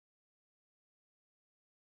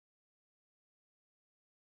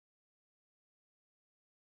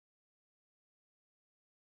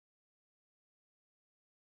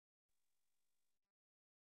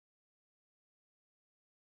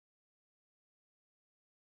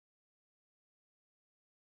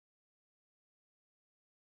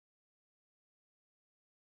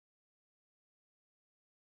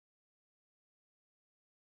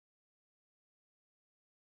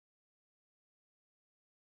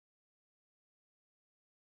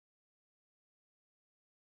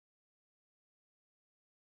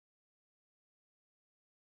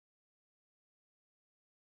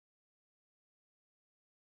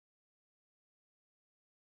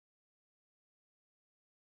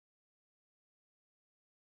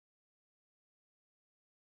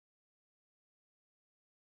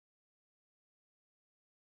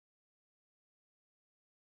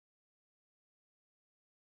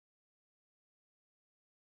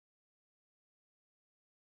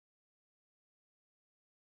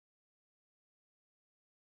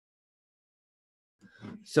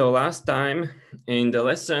So last time in the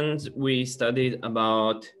lessons, we studied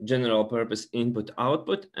about general purpose input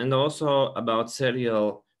output and also about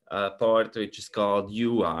serial port, which is called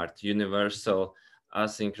UART, Universal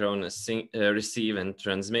Asynchronous Receive and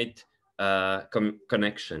Transmit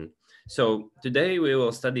connection. So today we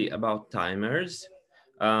will study about timers,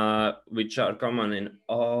 which are common in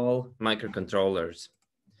all microcontrollers.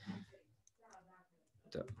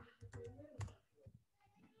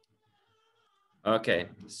 Okay,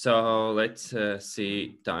 so let's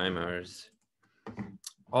see timers.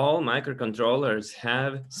 All microcontrollers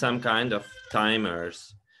have some kind of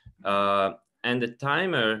timers. And the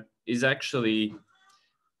timer is actually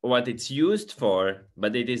what it's used for,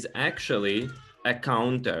 but it is actually a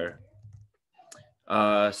counter.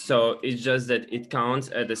 So it's just that it counts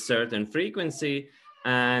at a certain frequency,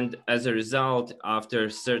 and as a result, after a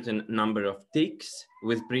certain number of ticks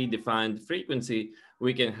with predefined frequency,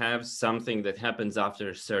 we can have something that happens after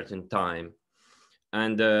a certain time.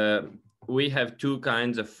 And we have two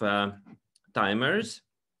kinds of timers.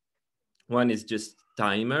 One is just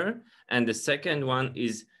timer, and the second one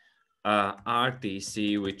is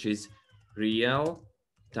RTC, which is real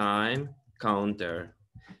time counter.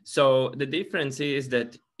 So the difference is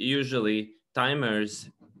that usually timers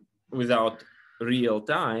without real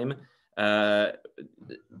time,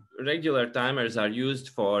 regular timers are used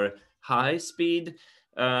for high speed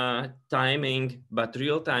timing, but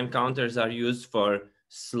real-time counters are used for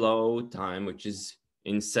slow time, which is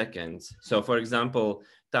in seconds. So for example,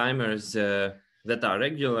 timers that are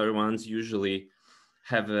regular ones usually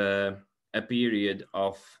have a period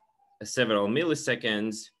of several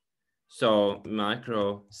milliseconds, so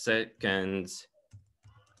microseconds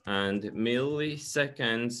and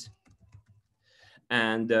milliseconds,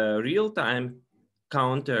 and real-time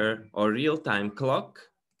counter or real-time clock.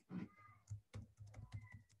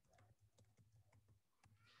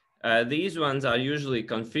 These ones are usually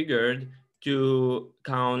configured to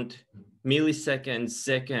count milliseconds,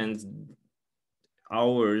 seconds,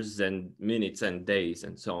 hours, and minutes, and days,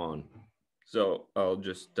 and so on. So I'll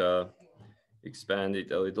just expand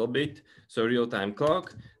it a little bit. So real-time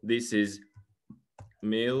clock, this is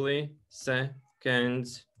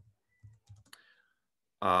milliseconds,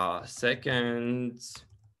 seconds,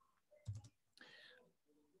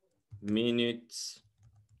 minutes,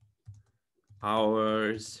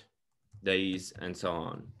 hours, days, and so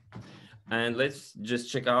on. And let's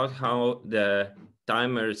just check out how the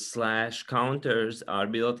timers slash counters are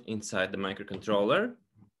built inside the microcontroller.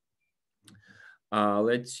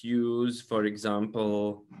 Let's use, for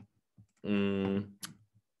example, a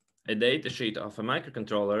data sheet of a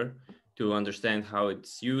microcontroller to understand how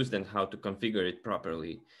it's used and how to configure it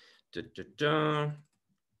properly.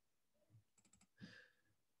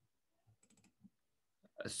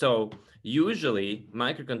 So usually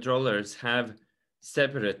microcontrollers have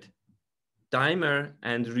separate timer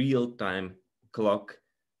and real-time clock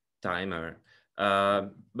timer,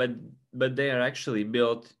 but they are actually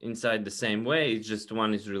built inside the same way. It's just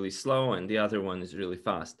one is really slow and the other one is really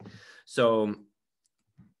fast. So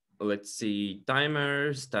let's see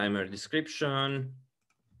timers, timer description.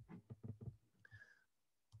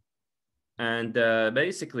 And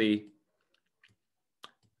basically,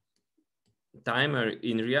 timer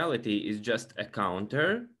in reality is just a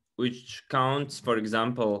counter which counts, for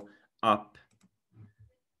example, up.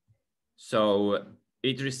 So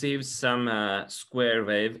it receives some square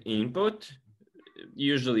wave input.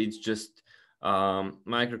 Usually it's just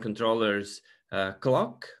microcontroller's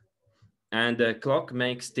clock, and the clock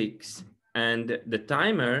makes ticks, and the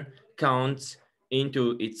timer counts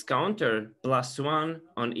into its counter +1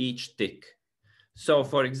 on each tick. So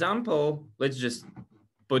for example, let's just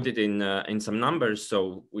put it in some numbers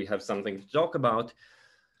so we have something to talk about.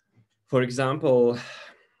 For example,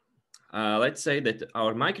 let's say that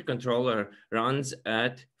our microcontroller runs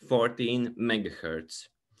at 14 megahertz.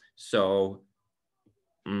 So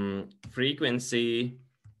frequency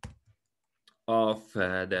of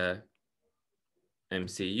the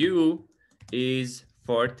MCU is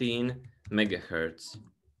 14 megahertz,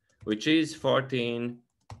 which is 14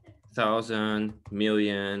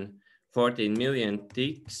 million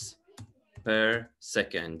ticks per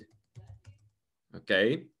second.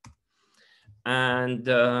 Okay. And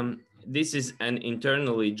this is an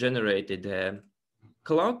internally generated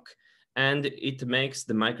clock, and it makes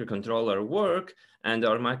the microcontroller work, and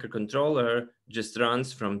our microcontroller just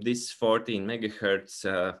runs from this 14 megahertz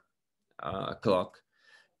clock.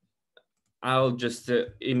 I'll just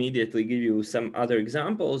immediately give you some other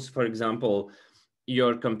examples. For example,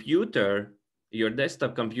 your computer, your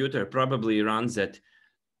desktop computer probably runs at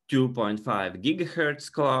 2.5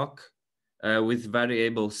 gigahertz clock. with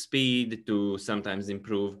variable speed to sometimes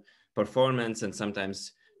improve performance and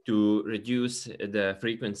sometimes to reduce the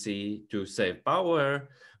frequency to save power.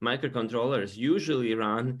 Microcontrollers usually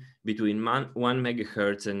run between 1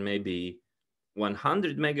 megahertz and maybe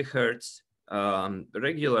 100 megahertz.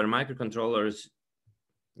 Regular microcontrollers,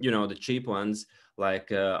 you know, the cheap ones like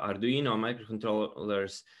Arduino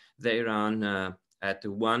microcontrollers, they run at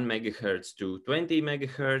 1 megahertz to 20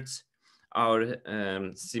 megahertz. Our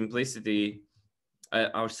simplicity,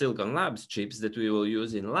 our Silicon Labs chips that we will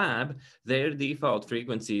use in lab, their default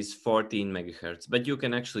frequency is 14 megahertz, but you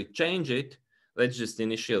can actually change it. Let's just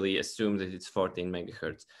initially assume that it's 14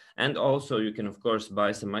 megahertz. And also you can of course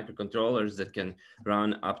buy some microcontrollers that can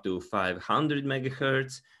run up to 500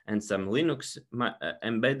 megahertz and some Linux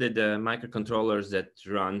embedded microcontrollers that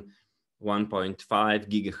run 1.5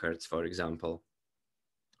 gigahertz, for example.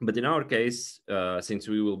 But in our case, since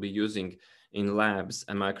we will be using in labs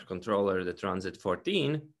a microcontroller that runs at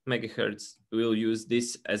 14 megahertz, we'll use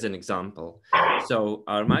this as an example. So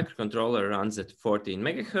our microcontroller runs at 14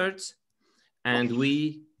 megahertz, and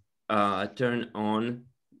we turn on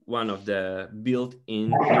one of the built-in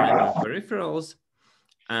timer peripherals.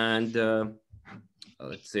 And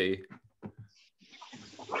let's see,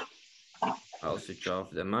 I'll switch off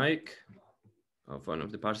the mic of one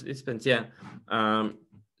of the participants. Yeah.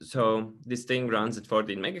 So this thing runs at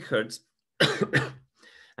 14 megahertz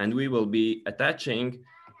and we will be attaching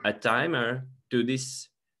a timer to this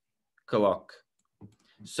clock.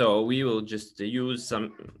 So we will just use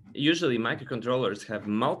some, usually microcontrollers have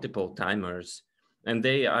multiple timers and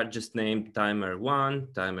they are just named timer 1,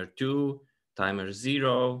 timer 2, timer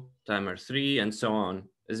 0, timer 3, and so on,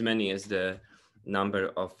 as many as the number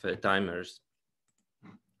of timers.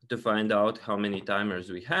 To find out how many timers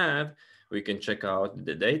we have, we can check out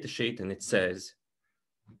the data sheet and it says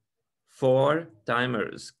 4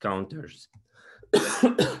 timers counters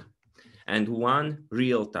and 1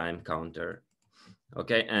 real-time counter,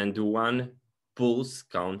 okay, and 1 pulse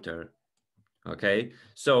counter, okay?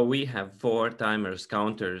 So we have 4 timers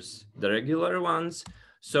counters, the regular ones.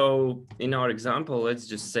 So in our example, let's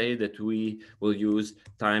just say that we will use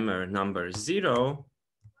timer number 0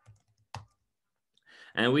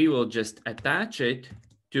 and we will just attach it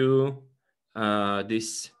to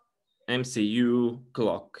this MCU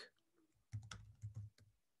clock.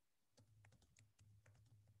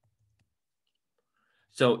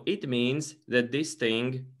 So it means that this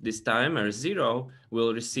thing, this timer 0,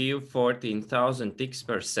 will receive 14,000 ticks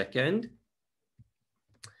per second.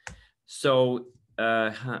 So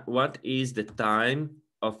what is the time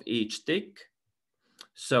of each tick?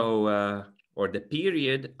 So, or the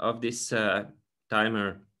period of this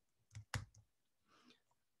timer.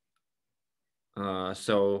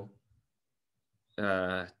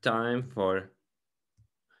 Time for,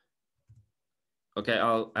 okay,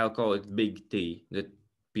 I'll call it big T, the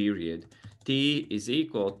period. T is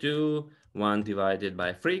equal to 1 divided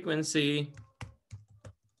by frequency.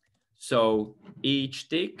 So each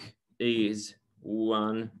tick is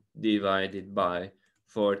 1 divided by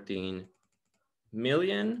 14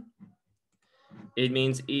 million. It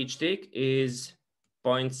means each tick is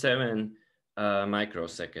 0.7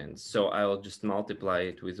 microseconds. So I'll just multiply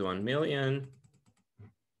it with 1 million.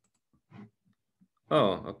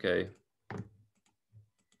 Oh, okay.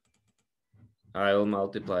 I'll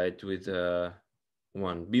multiply it with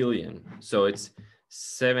 1 billion. So it's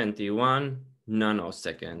 71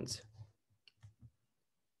 nanoseconds.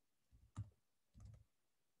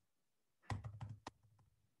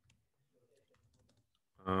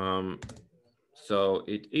 So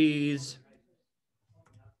it is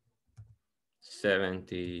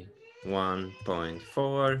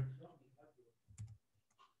 71.4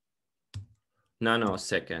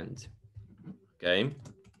 nanoseconds, okay?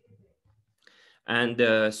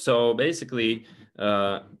 And so basically,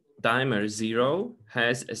 timer 0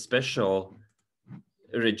 has a special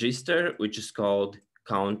register, which is called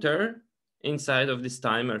counter inside of this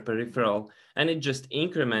timer peripheral, and it just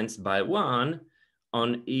increments by 1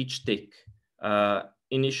 on each tick.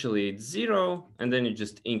 Initially it's 0, and then it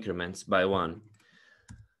just increments by 1.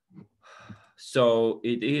 So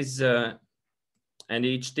it is, and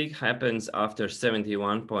each tick happens after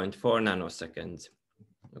 71.4 nanoseconds,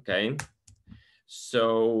 okay?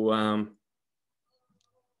 So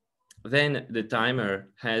then the timer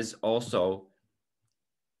has also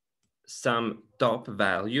some top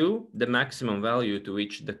value, the maximum value to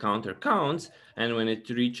which the counter counts. And when it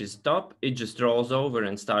reaches top, it just rolls over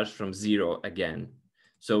and starts from 0 again.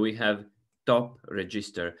 So we have top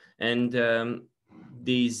register. And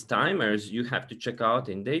these timers, you have to check out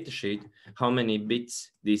in datasheet how many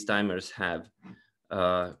bits these timers have.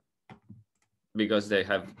 because they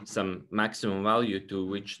have some maximum value to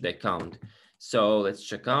which they count. So let's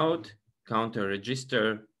check out counter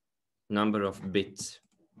register number of bits.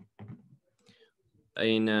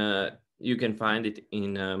 You can find it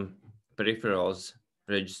in peripherals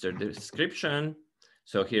register description.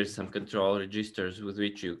 So here's some control registers with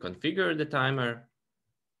which you configure the timer.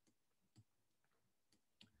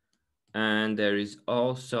 And there is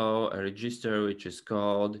also a register which is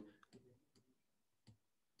called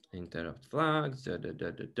interrupt flags,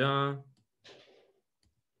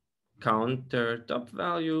 counter top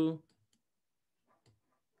value,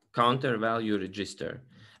 counter value register.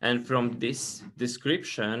 And from this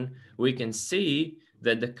description, we can see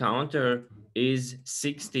that the counter is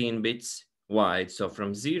 16 bits wide. So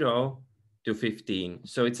from 0 to 15.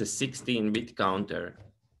 So it's a 16-bit counter.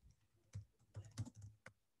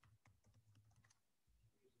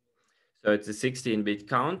 So it's a 16-bit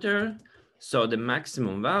counter. So the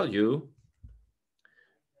maximum value,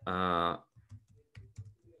 so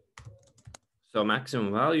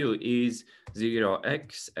maximum value is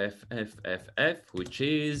 0xFFFF, which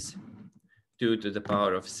is 2 to the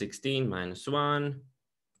power of 16 minus 1.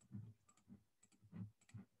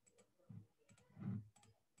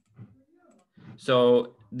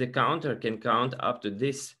 So the counter can count up to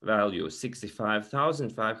this value,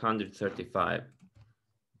 65,535.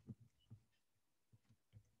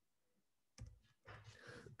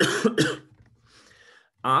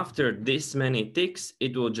 After this many ticks,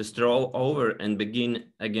 it will just roll over and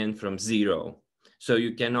begin again from 0. So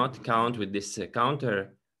you cannot count with this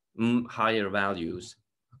counter higher values,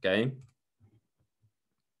 okay?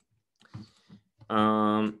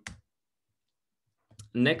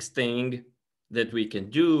 Next thing that we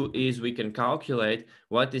can do is we can calculate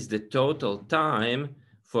what is the total time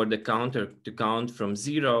for the counter to count from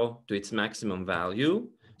 0 to its maximum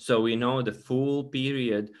value. So we know the full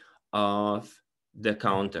period of the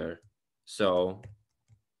counter. So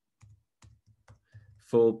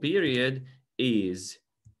full period is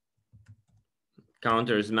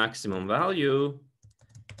counter's maximum value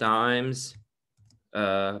times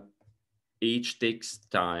each tick's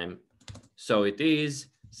time. So it is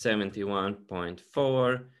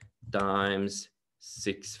 71.4 times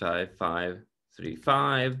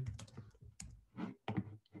 65535.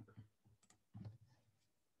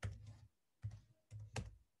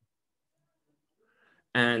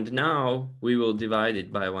 And now we will divide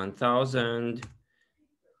it by 1000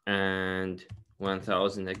 and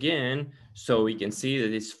 1000 again. So we can see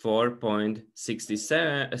that it's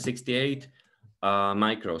 4.68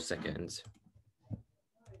 microseconds.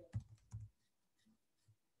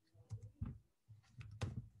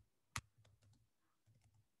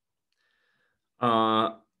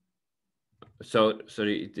 So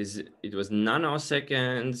sorry, it was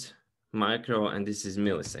nanoseconds, micro, and this is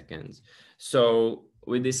milliseconds. So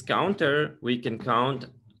with this counter, we can count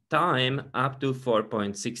time up to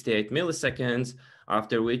 4.68 milliseconds,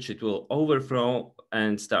 after which it will overflow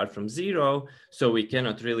and start from 0. So we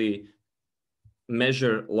cannot really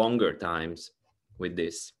measure longer times with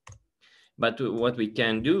this. But what we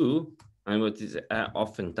can do, and what is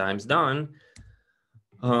oftentimes done,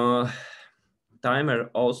 timer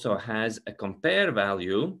also has a compare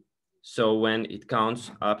value. So when it counts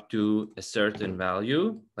up to a certain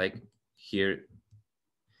value, like here,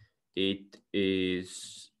 it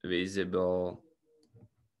is visible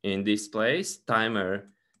in this place, timer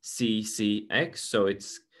CCX. So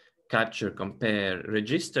it's capture compare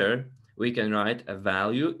register. We can write a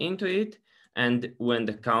value into it. And when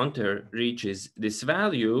the counter reaches this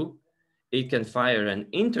value, it can fire an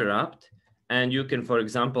interrupt. And you can, for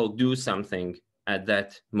example, do something at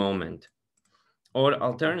that moment. Or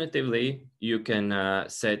alternatively, you can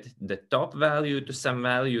set the top value to some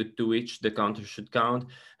value to which the counter should count.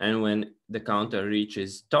 And when the counter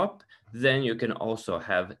reaches top, then you can also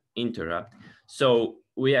have interrupt. So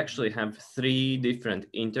we actually have 3 different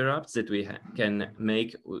interrupts that we can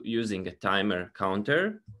make using a timer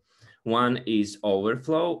counter. One is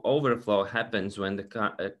overflow. Overflow happens when the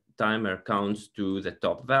timer counts to the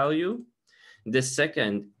top value. The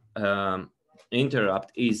second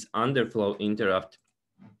interrupt is underflow interrupt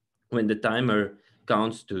when the timer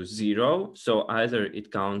counts to 0. So either it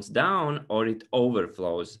counts down or it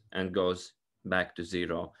overflows and goes back to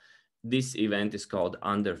 0. This event is called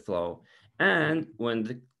underflow. And when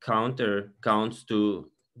the counter counts to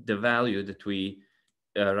the value that we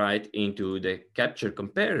write into the capture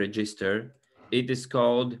compare register, it is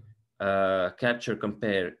called capture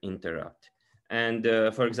compare interrupt. And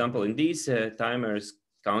for example, in these timers,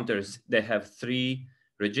 counters, they have 3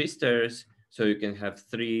 registers. So you can have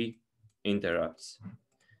 3 interrupts.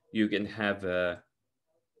 You can have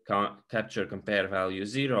capture compare value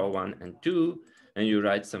 0, 1, and 2, and you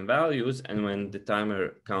write some values, and when the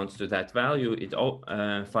timer counts to that value, it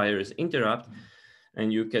fires interrupt,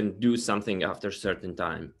 and you can do something after a certain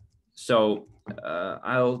time. So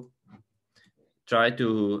I'll try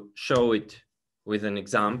to show it with an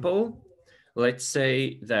example. Let's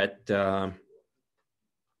say that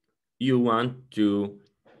you want to,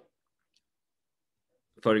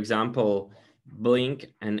 for example, blink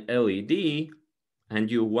an LED, and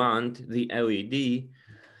you want the LED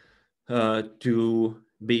to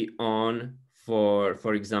be on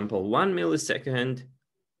for example, 1 millisecond,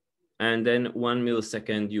 and then 1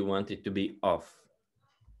 millisecond you want it to be off.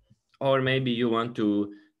 Or maybe you want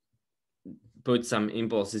to put some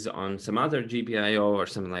impulses on some other GPIO or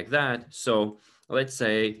something like that. So let's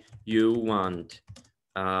say you want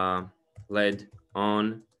LED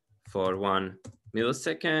on for 1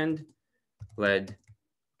 millisecond, LED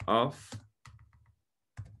off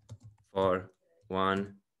for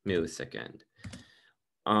 1 millisecond.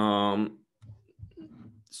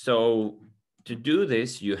 So to do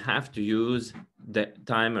this, you have to use the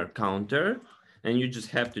timer counter, and you just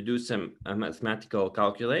have to do some mathematical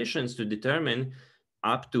calculations to determine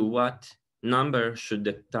up to what number should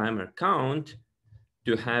the timer count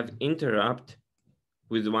to have interrupt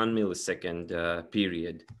with 1 millisecond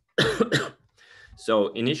period. So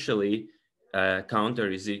initially, counter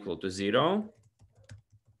is equal to 0.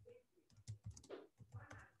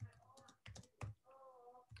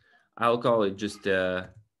 I'll call it just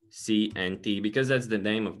C and T because that's the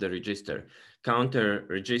name of the register. Counter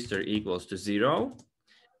register equals to 0.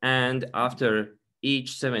 And after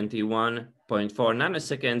each 71.4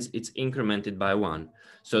 nanoseconds, it's incremented by 1.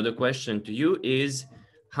 So the question to you is,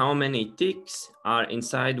 how many ticks are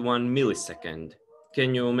inside 1 millisecond?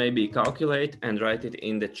 Can you maybe calculate and write it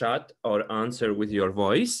in the chat or answer with your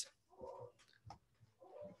voice?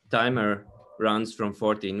 Timer runs from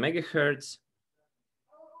 14 megahertz.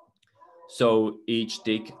 So each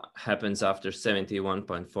tick happens after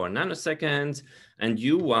 71.4 nanoseconds, and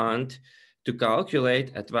you want to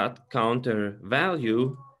calculate at what counter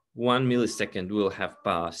value 1 millisecond will have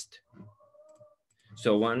passed.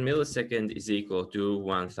 So 1 millisecond is equal to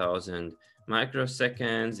 1000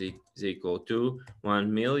 microseconds is equal to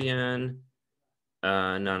 1 million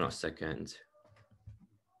nanoseconds.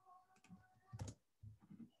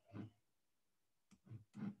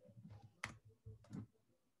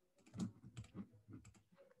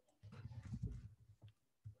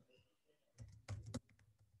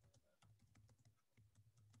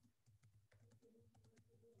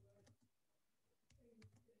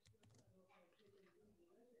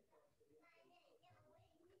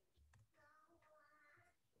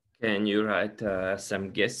 Can you write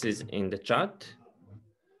some guesses in the chat?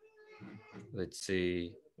 Let's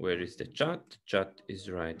see, where is the chat? Chat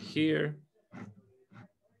is right here.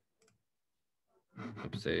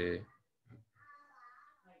 Oopsie.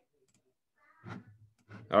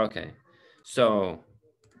 Okay, so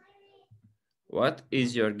what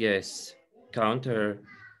is your guess? Counter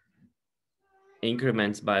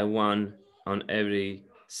increments by 1 on every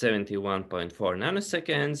 71.4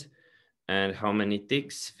 nanoseconds, and how many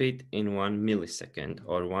ticks fit in 1 millisecond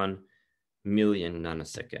or 1 million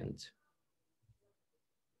nanoseconds?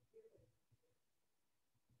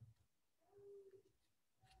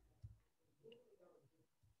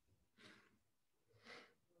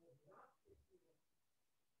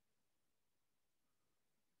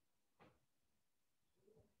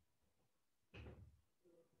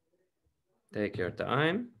 Take your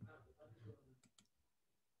time.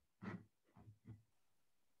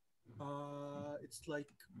 It's like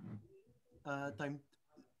time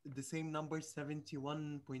the same number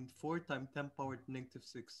 71.4 times 10 powered negative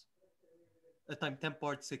 6. Time 10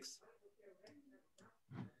 powered 6.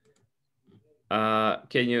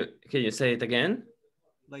 Can you say it again?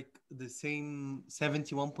 Like the same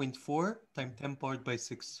 71.4 times 10 powered by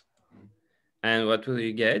 6. And what will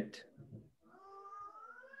you get?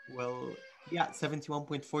 Well, yeah,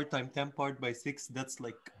 71.4 times 10 powered by 6, that's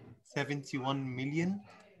like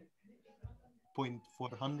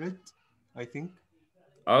 71,000,400, I think.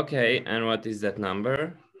 Okay, and what is that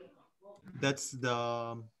number? That's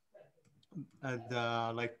the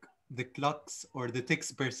like the clocks or the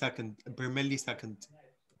ticks per second, per millisecond.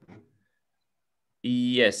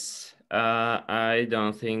 Yes, I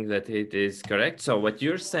don't think that it is correct. So what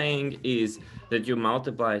you're saying is that you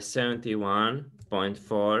multiply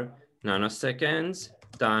 71.4 nanoseconds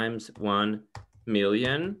times 1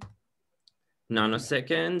 million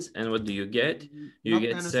nanoseconds, and what do you get? You Not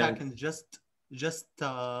get nanoseconds, just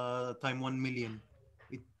time 1 million.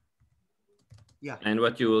 Yeah. And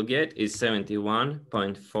what you will get is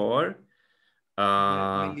 71.4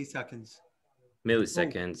 Milliseconds.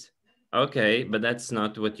 milliseconds. Okay, but that's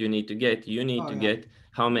not what you need to get. You need to get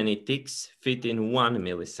how many ticks fit in 1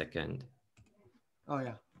 millisecond. Oh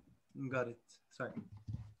yeah, got it. Sorry.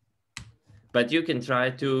 But you can try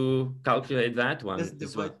to calculate that one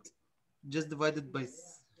as well. Just divided by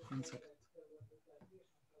 1 second.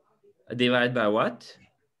 Divide by what?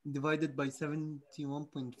 Divided by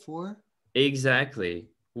 71.4. Exactly.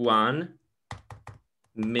 1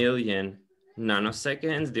 million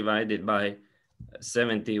nanoseconds divided by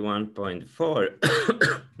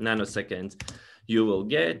 71.4 nanoseconds. You will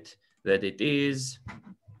get that it is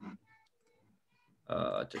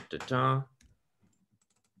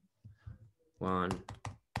 1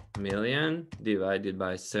 million divided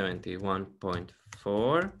by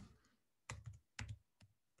 71.4.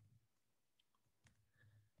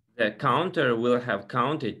 The counter will have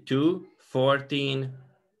counted to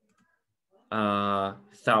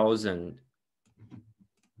 14,000.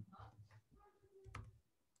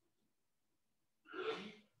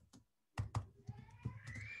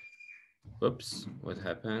 Oops, what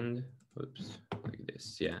happened? Oops, like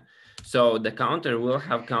this, yeah. So the counter will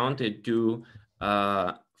have counted to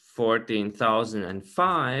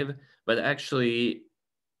 14,005, but actually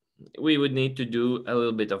we would need to do a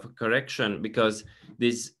little bit of a correction because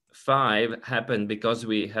this 5 happened because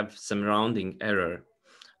we have some rounding error.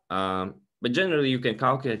 But generally you can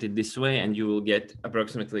calculate it this way and you will get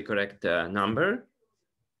approximately correct number.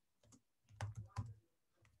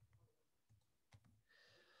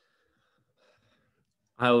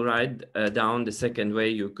 I'll write down the second way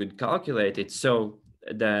you could calculate it. So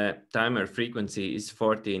the timer frequency is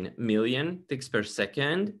 14 million ticks per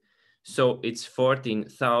second. So it's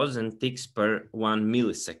 14,000 ticks per 1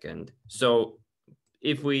 millisecond. So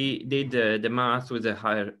if we did the math with a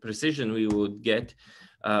higher precision, we would get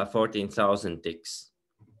 14,000 ticks.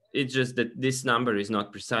 It's just that this number is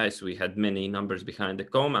not precise. We had many numbers behind the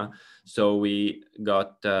comma, so we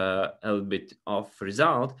got a little bit off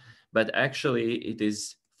result, but actually it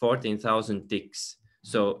is 14,000 ticks.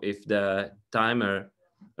 So if the timer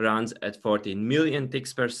runs at 14 million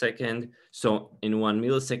ticks per second, so in 1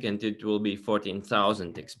 millisecond, it will be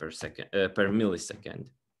 14,000 ticks per second, per millisecond.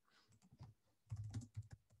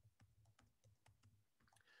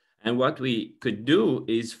 And what we could do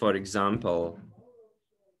is, for example,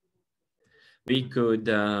 we could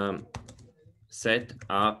set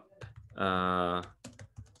up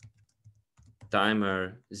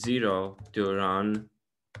timer 0 to run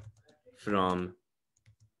from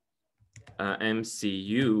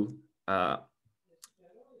MCU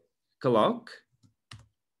clock.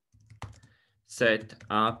 Set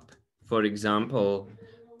up, for example,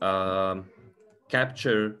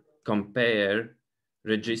 capture compare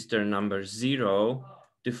register number 0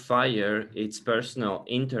 to fire its personal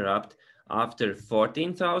interrupt after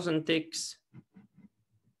 14,000 ticks.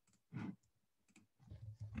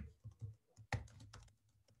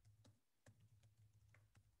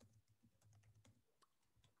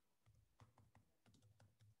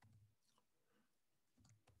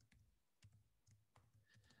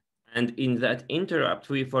 And in that interrupt,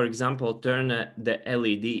 we, for example, turn the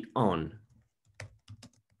LED on.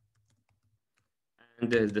 And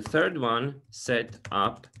the third one, set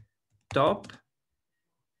up top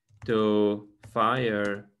to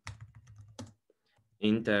fire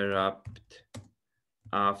interrupt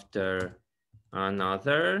after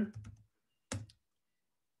another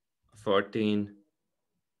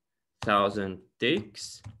 14,000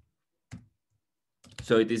 ticks.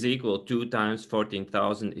 So it is equal 2 times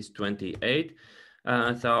 14,000 is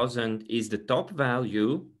 28,000 is the top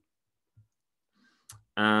value,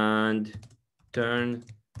 and turn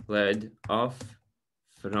LED off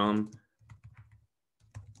from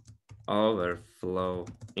overflow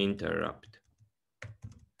interrupt.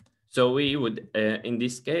 So we would, in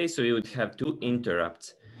this case, we would have two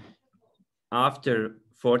interrupts. After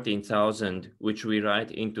 14,000, which we write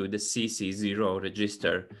into the CC0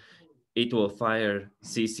 register, it will fire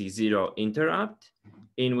CC0 interrupt,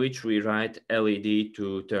 in which we write LED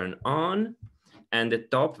to turn on, and the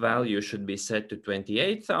top value should be set to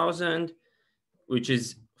 28,000, which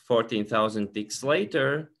is 14,000 ticks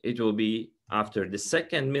later. It will be after the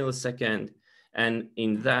second millisecond, and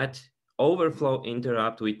in that overflow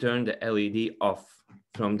interrupt, we turn the LED off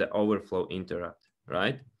from the overflow interrupt,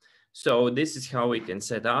 right? So this is how we can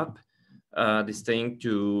set up this thing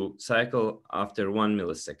to cycle after 1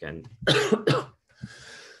 millisecond.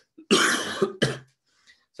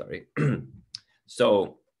 Sorry.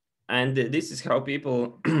 So, and this is how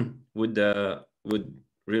people would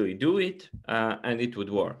really do it, and it would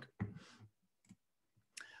work.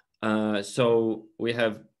 So we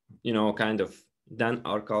have, kind of done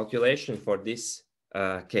our calculation for this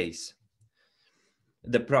case.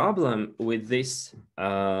 The problem with this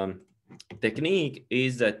technique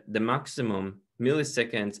is that the maximum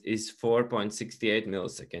milliseconds is 4.68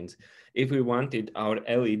 milliseconds. If we wanted our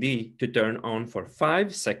LED to turn on for 5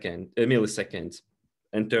 milliseconds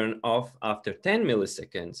and turn off after 10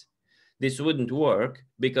 milliseconds, this wouldn't work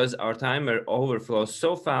because our timer overflows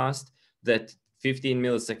so fast that 15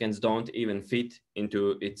 milliseconds don't even fit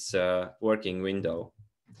into its working window.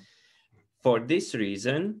 For this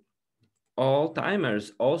reason, all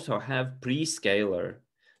timers also have prescaler.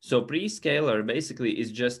 So prescaler basically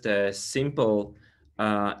is just a simple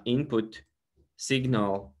input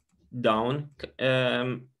signal down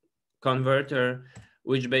converter,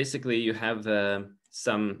 which basically you have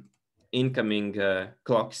some incoming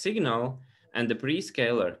clock signal, and the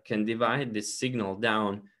prescaler can divide this signal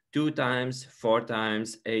down 2 times, 4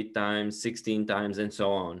 times, 8 times, 16 times, and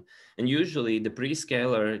so on. And usually the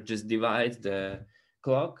prescaler just divides the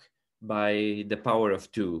clock by the power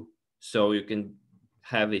of 2. So you can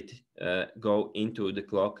have it go into the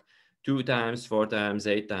clock 2 times, 4 times,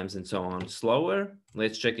 8 times, and so on slower.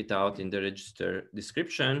 Let's check it out in the register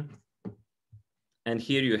description. And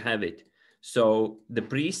here you have it. So the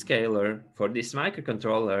prescaler for this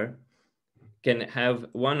microcontroller can have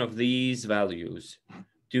one of these values: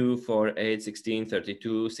 2, 4, 8, 16,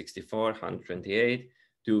 32, 64, 128,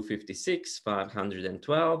 256,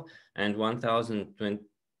 512, and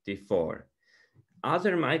 1024.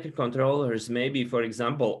 Other microcontrollers maybe, for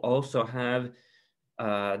example, also have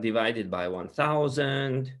divided by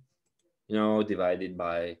 1000, divided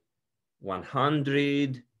by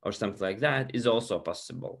 100 or something like that is also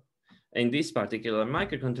possible. In this particular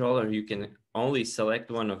microcontroller, you can only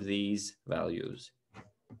select one of these values,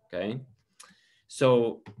 okay?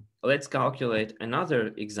 So let's calculate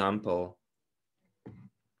another example,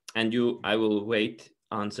 and I will wait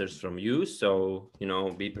answers from you. So,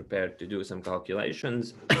 be prepared to do some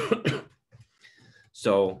calculations.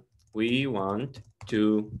 So we want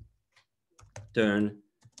to turn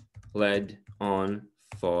LED on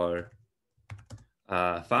for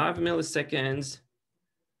 5 milliseconds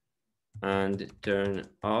and turn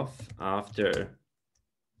off after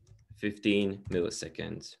 15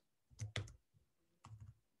 milliseconds.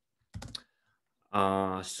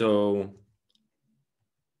 So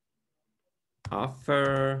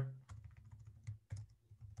offer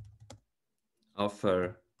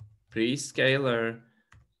prescaler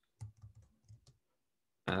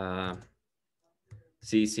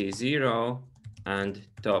CC0 and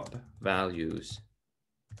top values.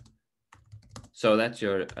 So that's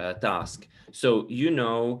your task. So you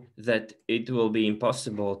know that it will be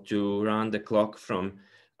impossible to run the clock from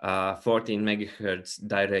 14 megahertz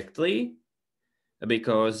directly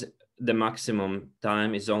because the maximum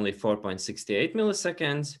time is only 4.68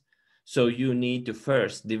 milliseconds. So you need to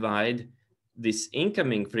first divide this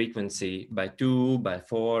incoming frequency by 2, by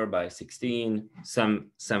 4, by 16,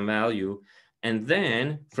 some value. And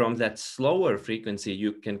then from that slower frequency,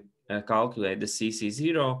 you can calculate the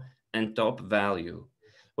CC0 and top value.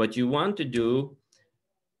 What you want to do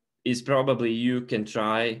is probably you can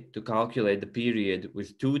try to calculate the period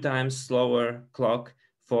with 2 times slower clock,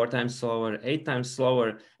 4 times slower, 8 times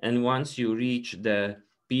slower. And once you reach the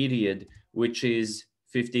period, which is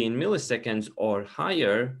 15 milliseconds or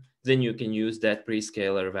higher, then you can use that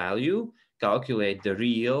prescaler value, calculate the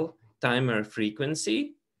real timer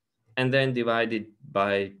frequency, and then divide it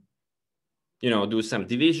by, do some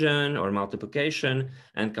division or multiplication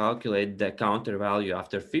and calculate the counter value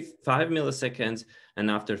after 5 milliseconds and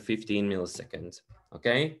after 15 milliseconds.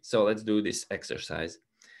 Okay, so let's do this exercise.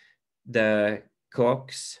 The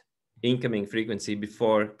clock's incoming frequency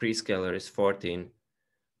before prescaler is 14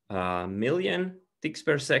 million ticks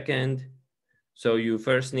per second. So you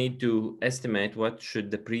first need to estimate what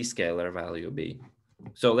should the prescaler value be.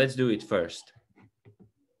 So let's do it first.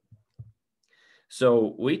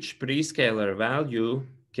 So which prescaler value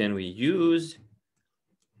can we use?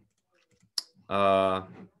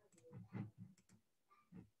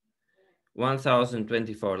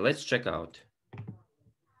 1024. Let's check out.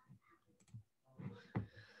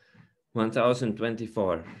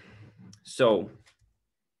 1024. So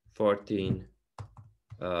 14,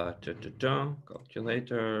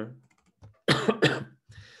 calculator.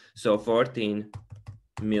 So 14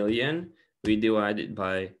 million, we divide it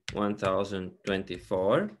by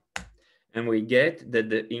 1024, and we get that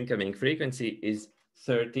the incoming frequency is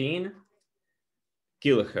 13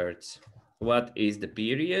 kilohertz. What is the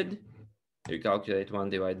period? You calculate 1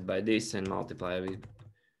 divided by this and multiply with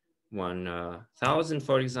 1000,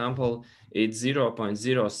 for example, it's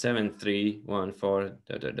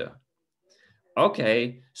 0.07314.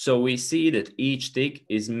 Okay, so we see that each tick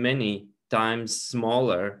is many times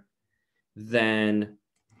smaller than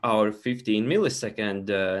our 15 millisecond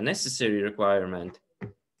necessary requirement.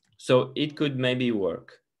 So it could maybe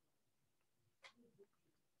work.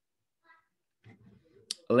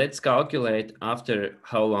 Let's calculate after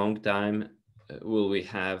how long time will we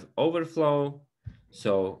have overflow.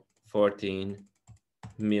 So 14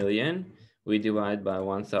 million, we divide by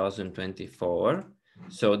 1024.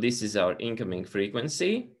 So this is our incoming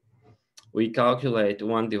frequency. We calculate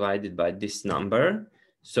 1 divided by this number.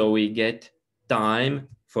 So we get time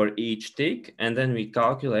for each tick, and then we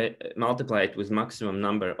multiply it with maximum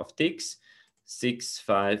number of ticks,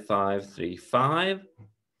 65535,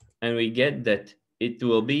 and we get that it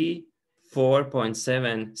will be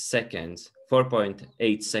 4.7 seconds,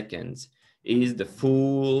 4.8 seconds is the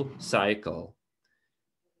full cycle.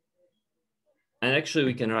 And actually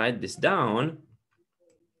we can write this down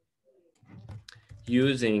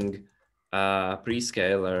using a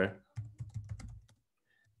prescaler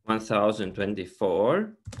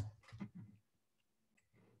 1024.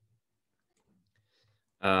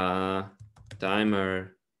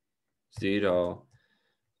 Timer 0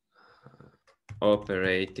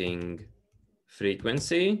 operating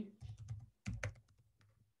frequency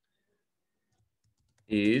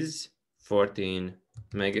is 14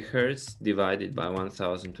 megahertz divided by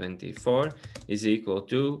 1024 is equal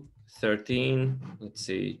to 13. Let's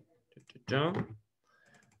see.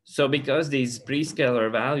 So because these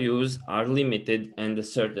prescaler values are limited in a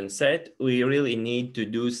certain set, we really need to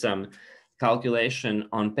do some calculation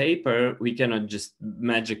on paper. We cannot just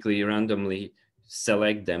magically randomly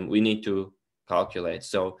select them. We need to calculate.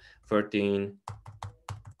 So 14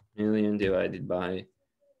 million divided by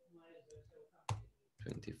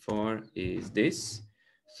 24 is this.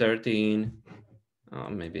 13.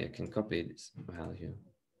 Maybe I can copy this value.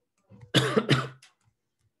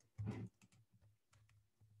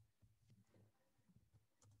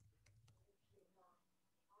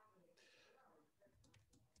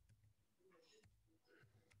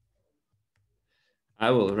 I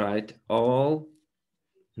will write all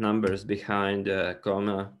numbers behind a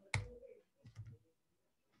comma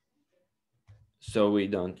so we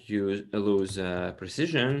don't lose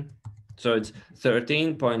precision. So it's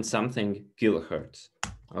 13 point something kilohertz.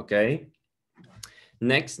 Okay.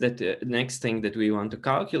 Next thing that we want to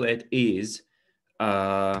calculate is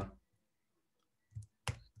time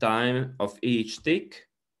of each tick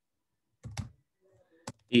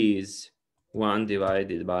is 1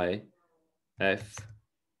 divided by f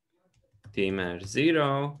timer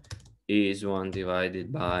 0 is 1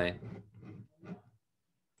 divided by,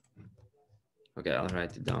 okay, I'll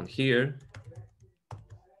write it down here.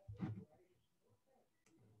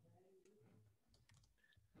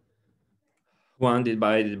 One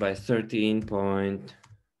divided by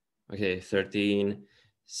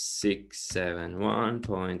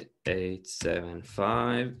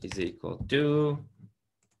 13.671.875 is equal to,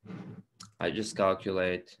 I just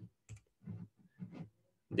calculate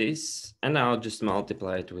this and I'll just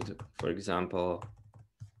multiply it with, for example,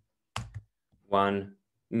 1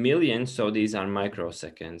 million. So these are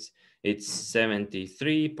microseconds. It's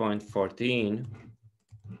 73.14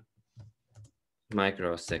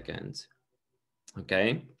 microseconds.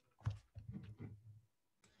 Okay.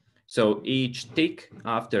 So each tick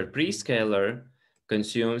after prescaler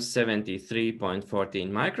consumes 73.14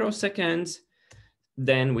 microseconds.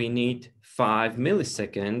 Then we need 5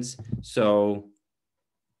 milliseconds. So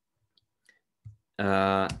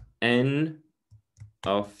n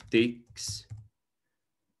of ticks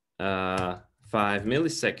 5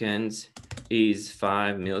 milliseconds is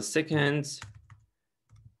 5 milliseconds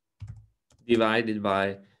divided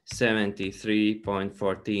by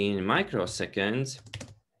 73.14 microseconds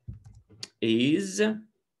is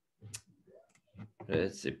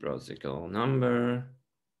reciprocal number.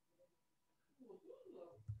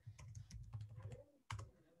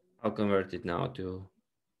 I'll convert it now to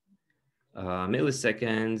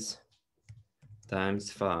milliseconds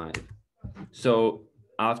times 5. So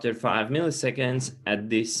after 5 milliseconds at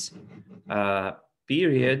this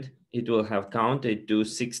period, it will have counted to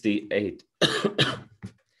 68.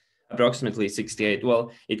 Approximately 68.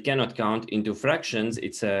 Well, it cannot count into fractions.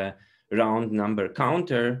 It's a round number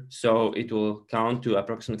counter, so it will count to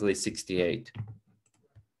approximately 68.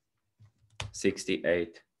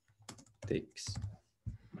 68 ticks.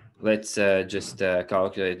 Let's just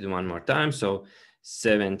calculate it one more time. So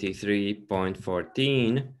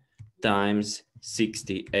 73.14 times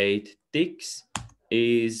 68 ticks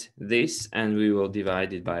is this, and we will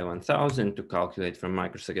divide it by 1000 to calculate from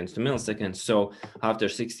microseconds to milliseconds. So after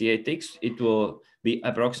 68 ticks, it will be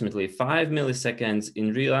approximately 5 milliseconds.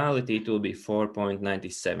 In reality, it will be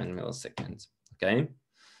 4.97 milliseconds, okay?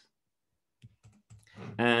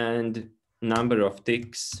 And number of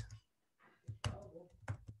ticks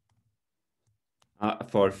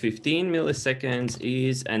for 15 milliseconds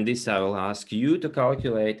is, and this I will ask you to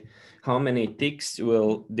calculate, how many ticks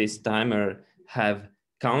will this timer have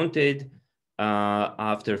counted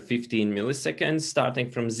after 15 milliseconds, starting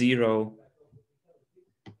from 0.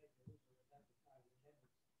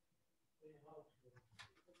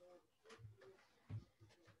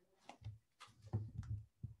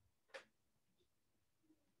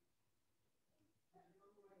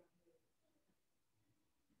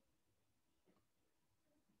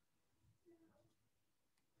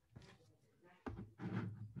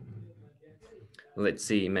 Let's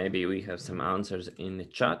see, maybe we have some answers in the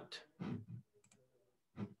chat.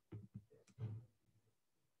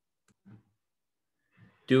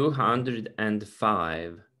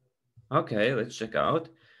 $205. Okay, let's check out.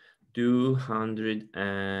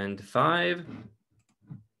 205.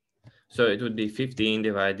 So it would be 15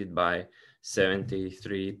 divided by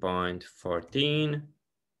 73.14.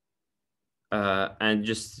 And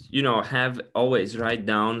just, you know, have always write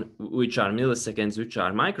down which are milliseconds, which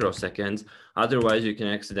are microseconds. Otherwise, you can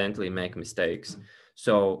accidentally make mistakes.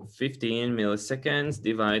 So 15 milliseconds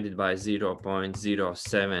divided by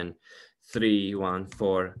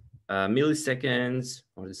 0.07314 milliseconds,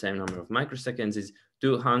 or the same number of microseconds, is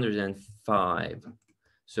 205.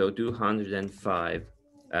 So 205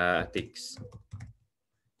 ticks.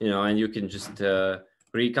 You know, and you can just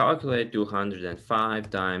recalculate 205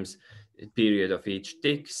 times period of each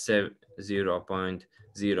tick,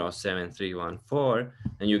 0.07314,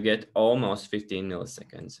 and you get almost 15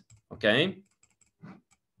 milliseconds, okay?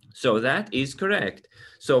 So that is correct.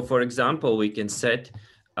 So for example, we can set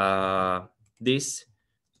this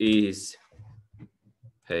is,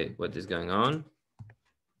 hey, what is going on?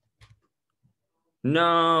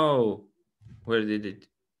 No, where did it,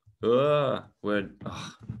 where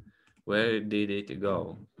did it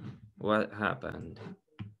go? What happened?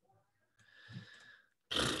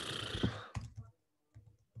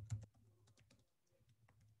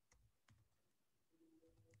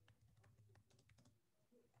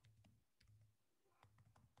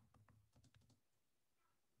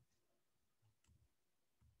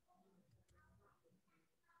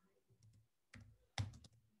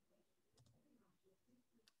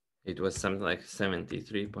 It was something like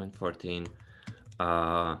 73.14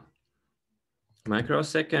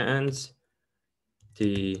 microseconds,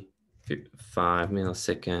 t 5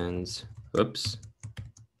 milliseconds. Oops.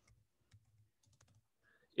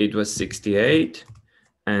 It was 68,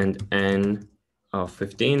 and n of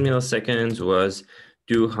 15 milliseconds was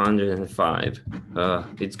 205.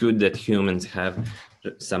 It's good that humans have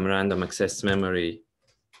some random access memory.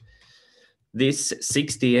 This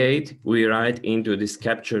 68 we write into this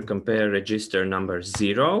capture compare register number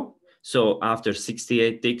 0. So after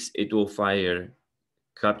 68 ticks, it will fire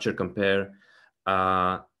capture compare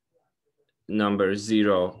number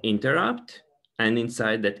 0 interrupt. And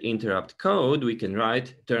inside that interrupt code, we can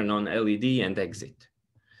write turn on LED and exit.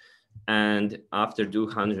 And after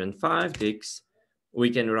 205 ticks, we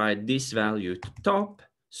can write this value to top.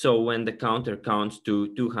 So when the counter counts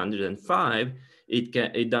to 205,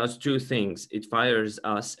 it does two things. It fires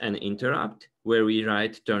us an interrupt where we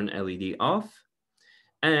write turn LED off.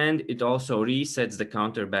 And it also resets the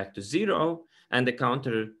counter back to 0. And the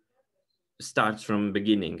counter starts from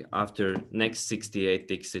beginning. After next 68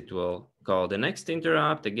 ticks, it will call the next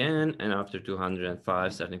interrupt again. And after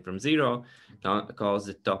 205, starting from 0, calls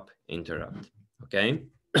the top interrupt. Okay.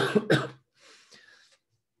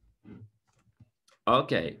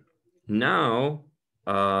 Okay. Now,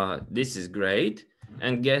 this is great.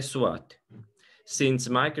 And guess what? Since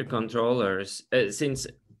microcontrollers,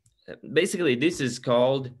 basically this is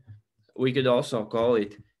called, we could also call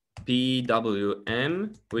it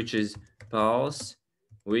PWM, which is pulse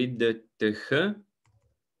width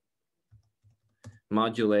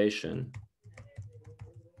modulation.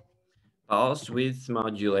 Pulse width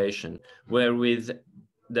modulation, where with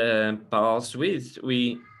the pulse width,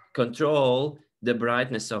 we control the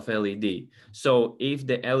brightness of LED. So if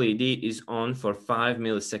the LED is on for 5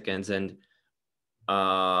 milliseconds and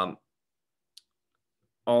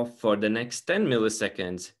off for the next 10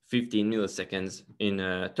 milliseconds, 15 milliseconds in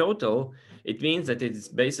total, it means that it's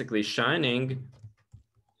basically shining,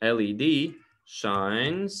 LED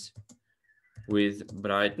shines with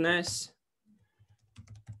brightness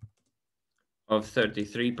of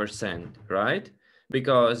 33%, right?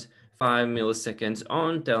 because 5 milliseconds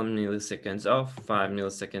on, 10 milliseconds off, 5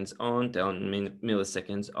 milliseconds on, 10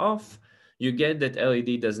 milliseconds off, you get that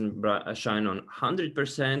LED doesn't shine on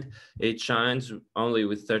 100%, it shines only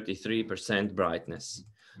with 33% brightness.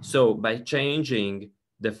 So by changing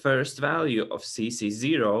the first value of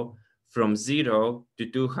CC0 from 0 to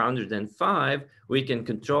 205, we can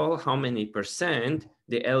control how many percent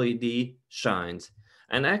the LED shines.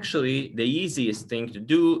 And actually, the easiest thing to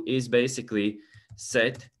do is basically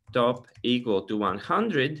set top equal to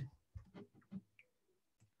 100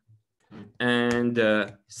 and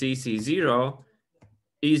CC0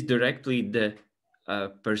 is directly the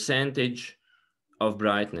percentage of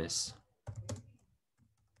brightness.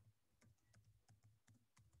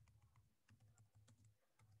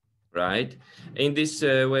 Right? In this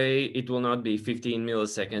way, it will not be 15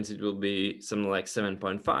 milliseconds, it will be something like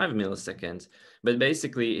 7.5 milliseconds. But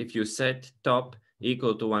basically, if you set top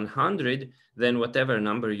equal to 100, then whatever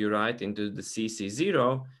number you write into the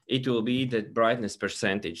CC0, it will be the brightness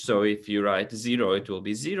percentage. So if you write 0, it will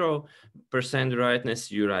be 0%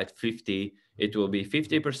 brightness. You write 50, it will be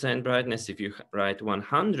 50% brightness. If you write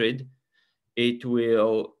 100, it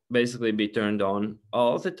will basically be turned on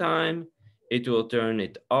all the time. It will turn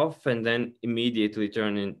it off and then immediately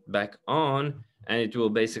turn it back on, and it will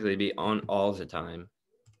basically be on all the time.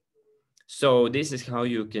 So this is how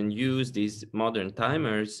you can use these modern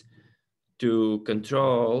timers to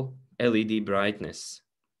control LED brightness.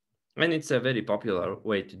 And it's a very popular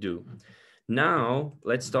way to do. Now,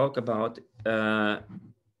 let's talk about,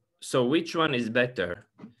 so which one is better?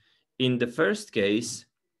 In the first case,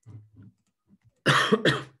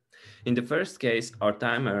 our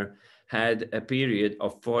timer had a period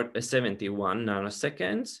of 71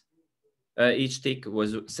 nanoseconds. Each tick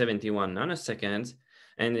was 71 nanoseconds.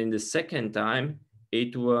 And in the second time,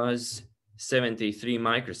 it was 73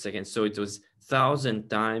 microseconds. So it was 1,000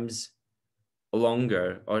 times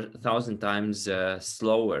longer or 1,000 times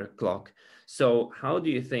slower clock. So how do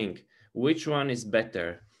you think, which one is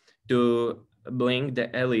better, to blink the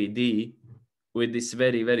LED with this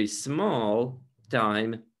very, very small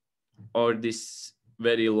time or this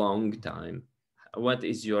very long time? What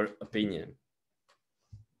is your opinion?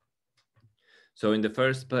 So in the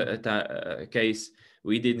first case,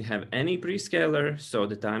 we didn't have any prescaler, so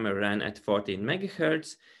the timer ran at 14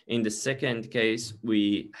 megahertz. In the second case,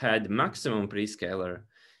 we had maximum prescaler.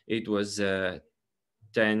 It was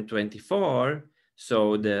 1024,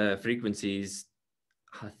 so the frequency is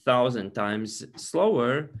 1,000 times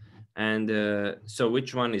slower. And so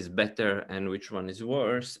which one is better and which one is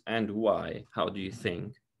worse and why? How do you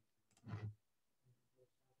think?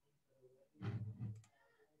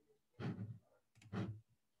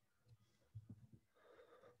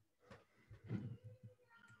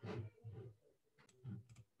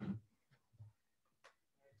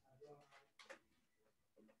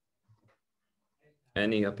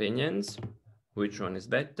 Any opinions? Which one is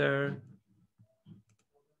better?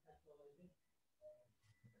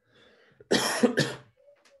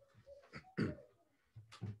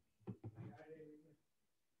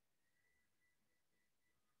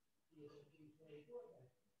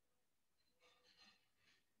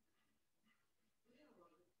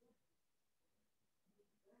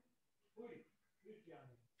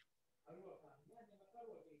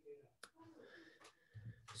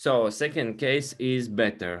 So second case is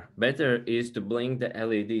better. Better is to blink the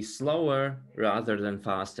LED slower rather than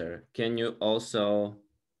faster. Can you also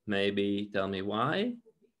maybe tell me why?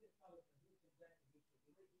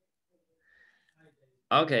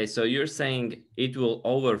 Okay, so you're saying it will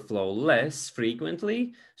overflow less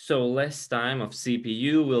frequently, so less time of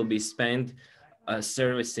CPU will be spent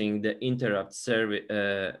servicing the interrupt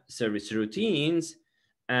service routines,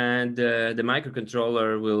 and the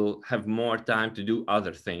microcontroller will have more time to do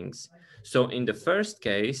other things. So in the first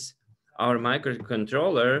case, our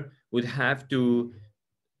microcontroller would have to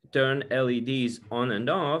turn LEDs on and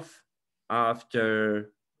off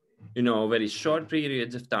after, you know, very short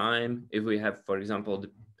periods of time. If we have, for example,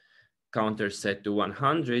 the counter set to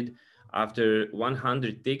 100, after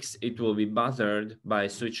 100 ticks, it will be bothered by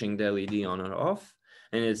switching the LED on or off.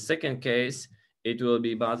 And in the second case, it will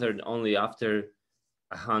be bothered only after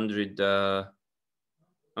 100,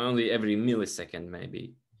 only every millisecond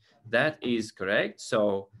maybe. That is correct.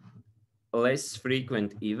 So less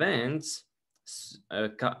frequent events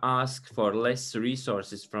ask for less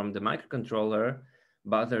resources from the microcontroller,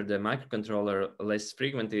 bother the microcontroller less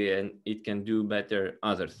frequently, and it can do better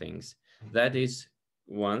other things. That is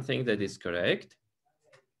one thing that is correct.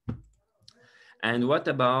 And what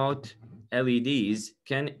about LEDs?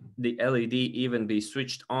 Can the LED even be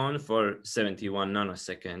switched on for 71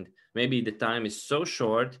 nanosecond? Maybe the time is so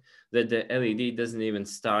short that the LED doesn't even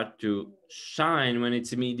start to shine when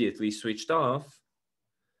it's immediately switched off,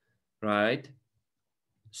 right?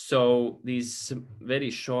 So these very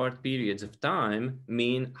short periods of time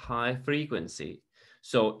mean high frequency.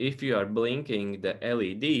 So if you are blinking the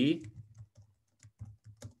LED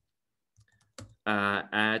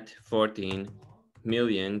at 14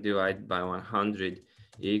 million divided by 100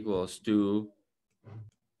 equals to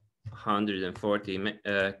 140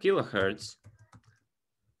 kilohertz,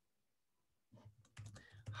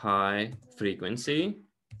 high frequency.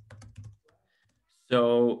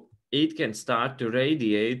 So it can start to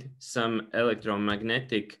radiate some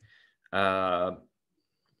electromagnetic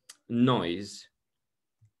noise.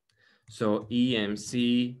 So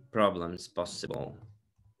EMC problems possible.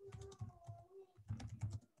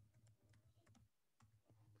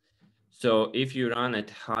 So if you run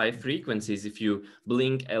at high frequencies, if you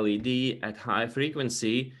blink LED at high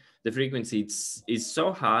frequency, the frequency is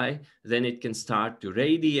so high, then it can start to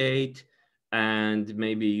radiate, and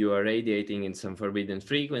maybe you are radiating in some forbidden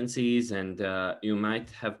frequencies, and you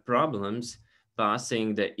might have problems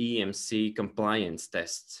passing the EMC compliance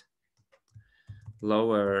tests.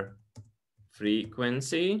 Lower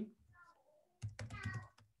frequency.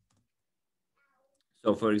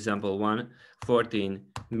 So for example, 114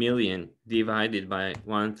 million divided by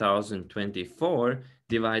 1024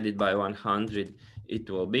 divided by 100, it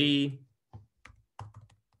will be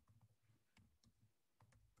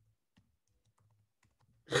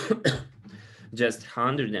just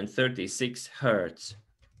 136 hertz.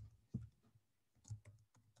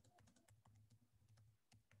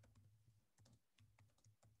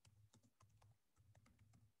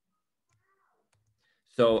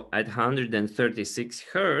 So at 136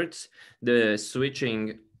 hertz, the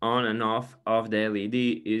switching on and off of the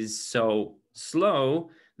LED is so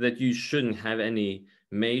slow that you shouldn't have any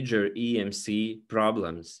major EMC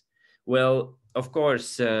problems. Well, of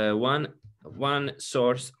course, one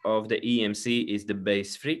source of the EMC is the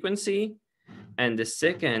base frequency, and the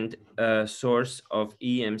second source of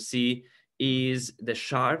EMC is the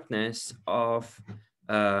sharpness of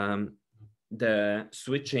the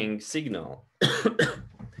switching signal.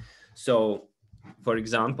 So, for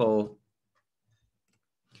example,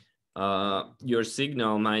 your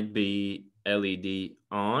signal might be LED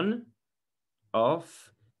on,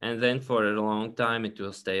 off, and then for a long time it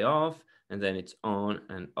will stay off, and then it's on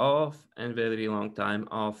and off, and very long time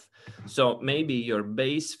off. So maybe your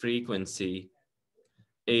base frequency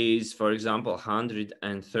is, for example,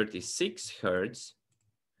 136 hertz,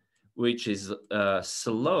 which is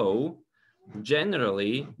slow.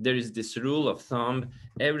 Generally, there is this rule of thumb,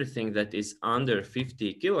 everything that is under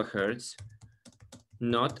 50 kilohertz,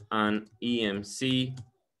 not an EMC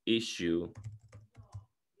issue.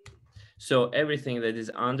 So everything that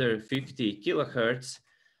is under 50 kilohertz,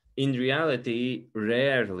 in reality,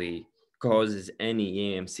 rarely causes any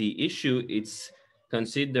EMC issue. It's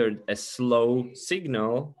considered a slow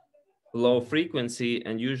signal, low frequency,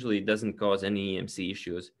 and usually doesn't cause any EMC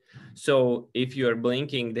issues. So if you're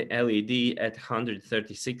blinking the LED at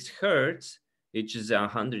 136 hertz, which is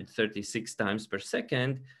 136 times per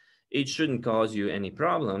second, it shouldn't cause you any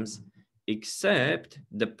problems, except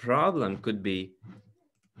the problem could be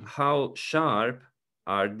how sharp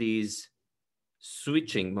are these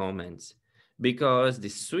switching moments, because the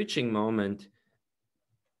switching moment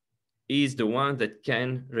is the one that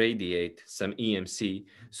can radiate some EMC.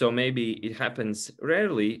 So maybe it happens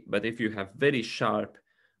rarely, but if you have very sharp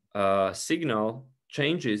signal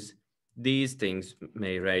changes, these things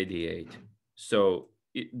may radiate. So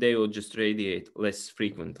they will just radiate less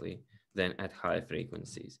frequently than at high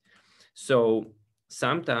frequencies. So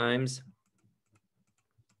sometimes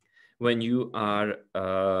when you are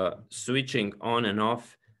switching on and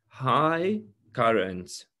off high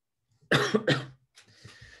currents,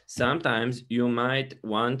 sometimes you might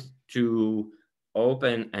want to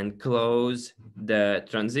open and close the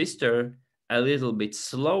transistor a little bit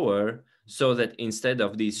slower, so that instead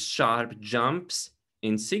of these sharp jumps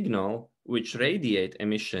in signal, which radiate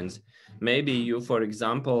emissions, maybe you, for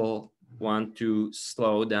example, want to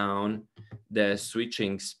slow down the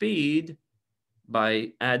switching speed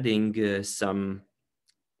by adding some,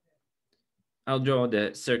 I'll draw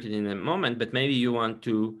the circuit in a moment, but maybe you want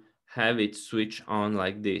to have it switch on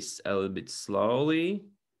like this, a little bit slowly,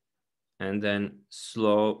 and then a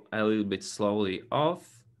little bit slowly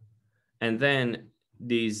off. And then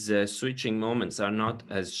these switching moments are not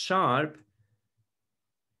as sharp,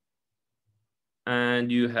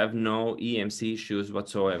 and you have no EMC issues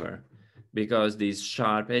whatsoever, because these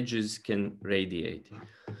sharp edges can radiate.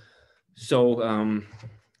 So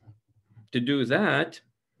to do that,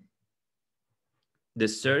 the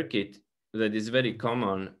circuit that is very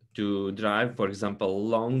common to drive, for example,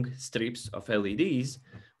 long strips of LEDs.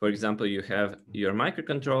 For example, you have your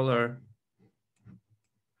microcontroller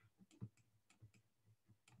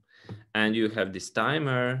and you have this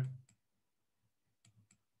timer.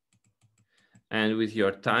 And with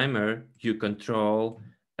your timer, you control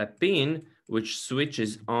a pin which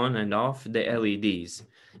switches on and off the LEDs.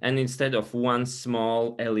 And instead of one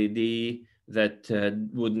small LED that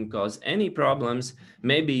wouldn't cause any problems,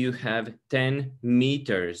 maybe you have 10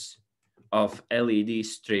 meters of LED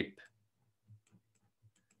strip,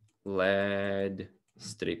 LED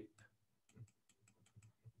strip.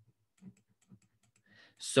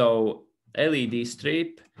 So LED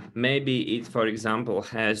strip, maybe it, for example,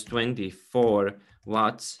 has 24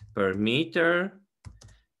 watts per meter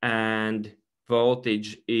and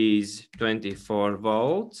voltage is 24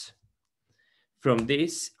 volts. From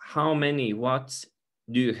this, how many watts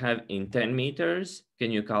do you have in 10 meters?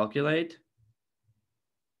 Can you calculate?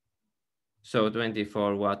 So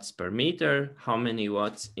 24 watts per meter, how many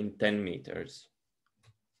watts in 10 meters?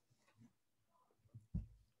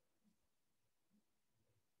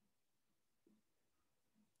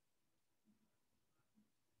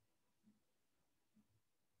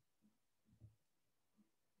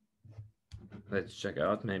 Let's check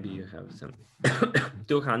out, maybe you have some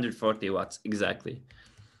 240 watts, exactly.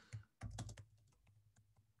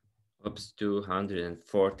 Oops,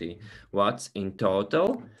 240 watts in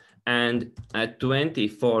total. And at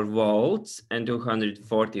 24 volts and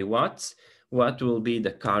 240 watts, what will be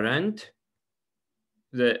the current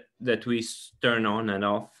that we turn on and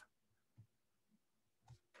off?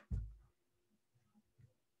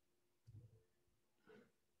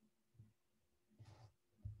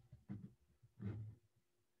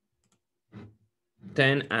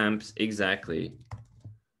 Ten amps, exactly.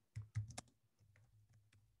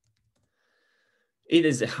 It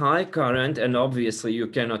is a high current and obviously you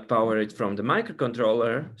cannot power it from the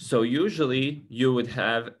microcontroller. So usually you would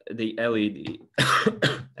have the LED,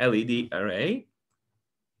 LED array.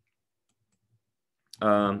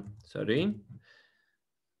 Sorry.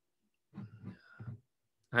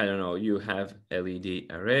 I don't know, you have LED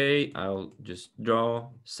array. I'll just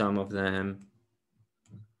draw some of them.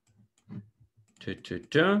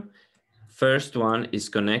 First one is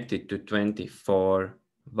connected to 24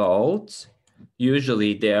 volts.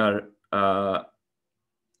 Usually they are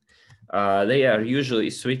usually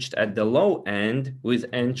switched at the low end with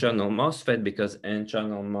N-channel MOSFET because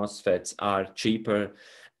N-channel MOSFETs are cheaper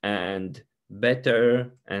and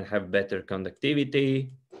better and have better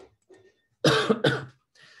conductivity.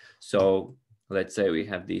 So let's say we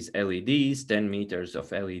have these LEDs, 10 meters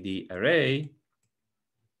of LED array,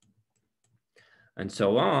 and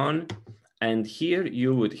so on. And here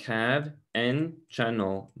you would have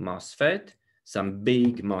N-channel MOSFET, some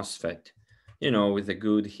big MOSFET, you know, with a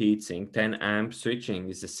good heatsink. 10 amp switching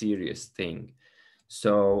is a serious thing.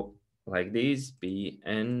 So like this,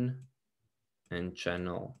 N-channel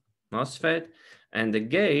MOSFET, and the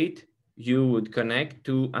gate you would connect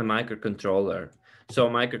to a microcontroller. So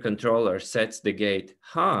microcontroller sets the gate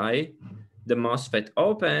high, the MOSFET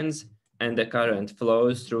opens, and the current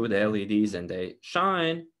flows through the LEDs and they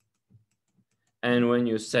shine. And when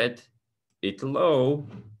you set it low,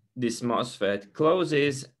 this MOSFET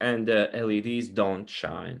closes and the LEDs don't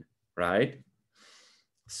shine, right?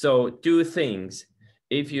 So two things.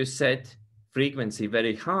 If you set frequency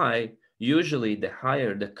very high, usually the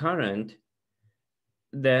higher the current,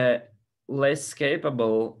 the less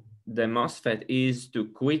capable the MOSFET is to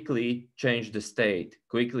quickly change the state,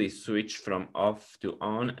 quickly switch from off to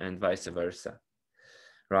on and vice versa,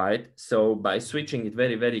 right? So by switching it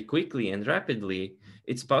very, very quickly and rapidly,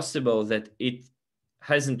 it's possible that it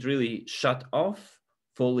hasn't really shut off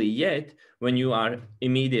fully yet when you are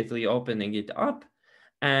immediately opening it up.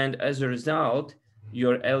 And as a result,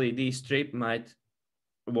 your LED strip might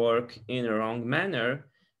work in a wrong manner,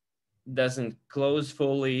 doesn't close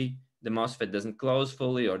fully, the MOSFET doesn't close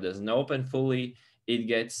fully or doesn't open fully. It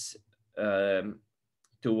gets to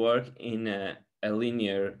work in a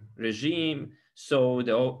linear regime. So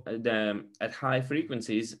at high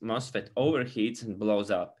frequencies, MOSFET overheats and blows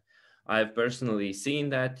up. I've personally seen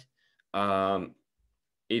that.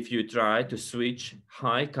 If you try to switch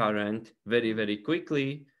high current very, very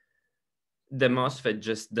quickly, the MOSFET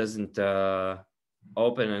just doesn't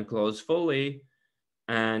open and close fully,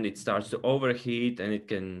 and it starts to overheat and it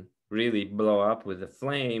can really blow up with a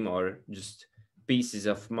flame or just pieces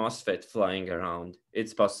of MOSFET flying around.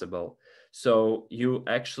 It's possible. So you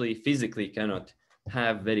actually physically cannot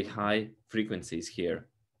have very high frequencies here.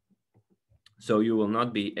 So you will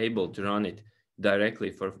not be able to run it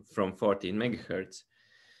directly from 14 megahertz,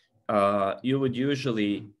 you would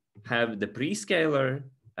usually have the prescaler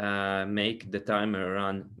make the timer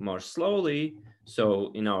run more slowly.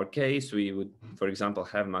 So in our case, we would, for example,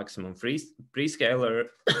 have maximum prescaler.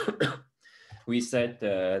 We set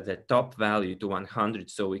the top value to 100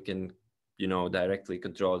 so we can, directly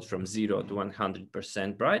control it from 0 to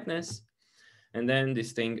 100% brightness. And then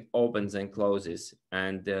this thing opens and closes,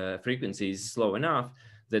 and the frequency is slow enough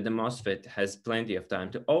that the MOSFET has plenty of time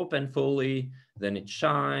to open fully, then it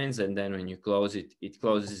shines, and then when you close it, it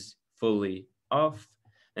closes fully off,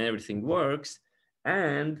 and everything works.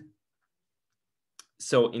 And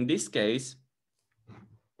so in this case,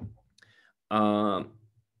 maybe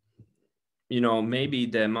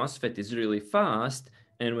the MOSFET is really fast,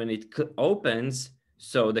 and when it opens,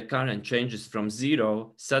 so the current changes from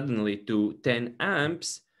 0 suddenly to 10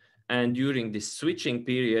 amps, and during this switching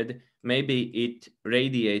period, maybe it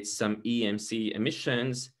radiates some EMC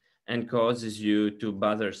emissions and causes you to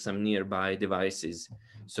bother some nearby devices.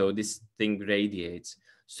 So this thing radiates.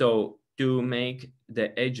 So to make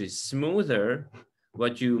the edges smoother,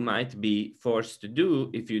 what you might be forced to do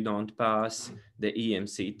if you don't pass the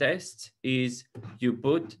EMC tests is you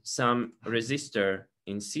put some resistor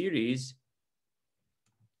in series,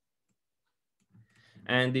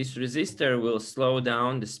 and this resistor will slow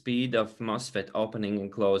down the speed of MOSFET opening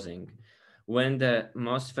and closing. When the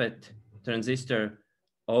MOSFET transistor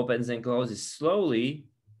opens and closes slowly,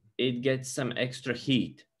 it gets some extra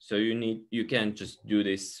heat. So you can't just do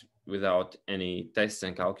this without any tests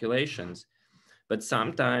and calculations. But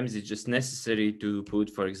sometimes it's just necessary to put,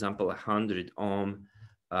 for example, 100 ohm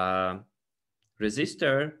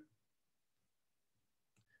resistor.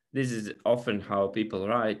 This is often how people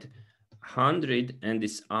write 100, and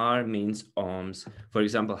this R means ohms. For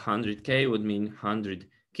example, 100K would mean 100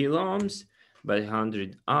 kilo ohms, but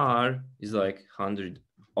 100 R is like 100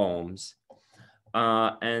 ohms.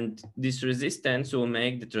 And this resistance will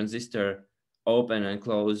make the transistor open and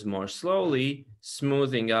close more slowly,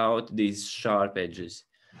 smoothing out these sharp edges.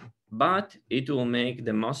 But it will make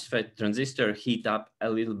the MOSFET transistor heat up a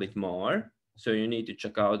little bit more. So you need to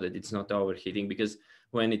check out that it's not overheating, because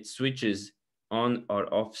when it switches on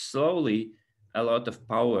or off slowly, a lot of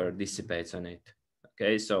power dissipates on it.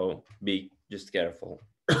 Okay, so be just careful.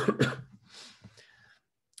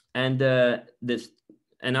 And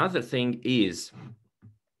another thing is,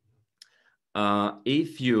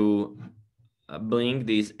 if you blink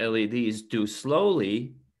these LEDs too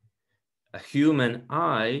slowly, a human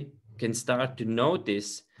eye can start to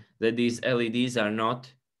notice that these LEDs are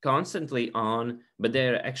not constantly on, but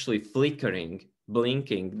they're actually flickering,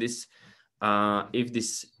 blinking. This, if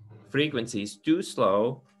this frequency is too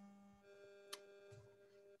slow,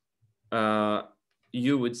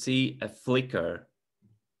 you would see a flicker,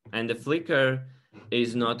 and the flicker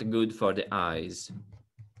is not good for the eyes.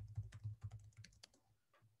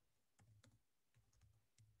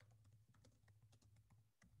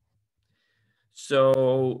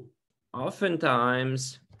 So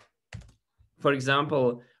oftentimes, for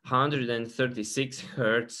example, 136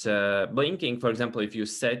 hertz blinking, for example, if you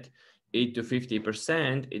set it to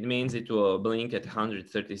 50%, it means it will blink at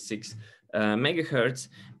 136 megahertz,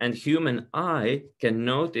 and human eye can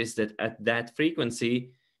notice that at that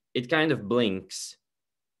frequency, it kind of blinks,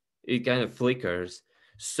 it kind of flickers.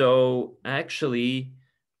 So actually,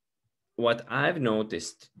 what I've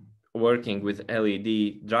noticed working with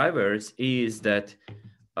LED drivers is that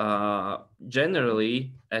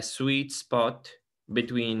generally a sweet spot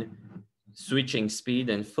between switching speed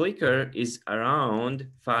and flicker is around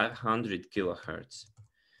 500 kilohertz.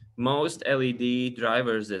 Most LED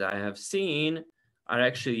drivers that I have seen are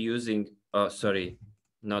actually using,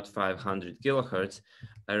 not 500 kilohertz,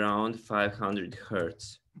 around 500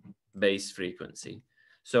 hertz base frequency.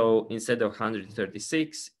 So instead of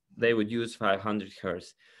 136, they would use 500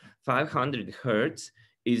 hertz. 500 hertz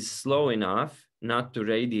is slow enough not to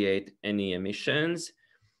radiate any emissions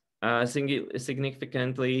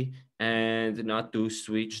significantly, and not to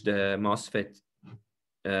switch the MOSFET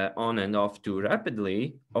on and off too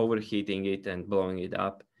rapidly, overheating it and blowing it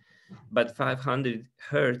up. But 500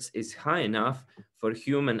 hertz is high enough for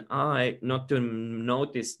human eye not to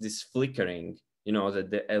notice this flickering, that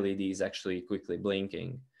the LED is actually quickly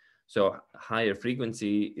blinking. So higher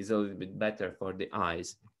frequency is a little bit better for the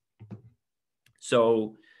eyes.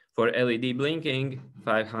 So for LED blinking,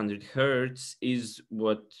 500 hertz is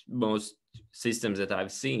what most systems that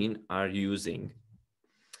I've seen are using.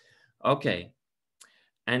 Okay,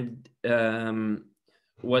 and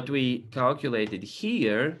what we calculated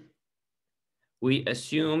here, we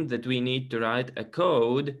assumed that we need to write a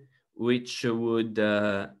code which would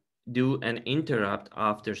do an interrupt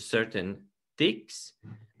after certain ticks,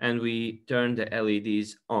 and we turn the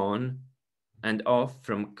LEDs on and off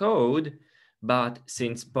from code. But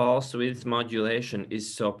since pulse width modulation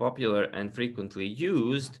is so popular and frequently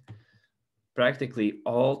used, practically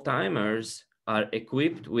all timers are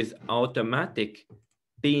equipped with automatic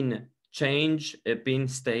pin change, a pin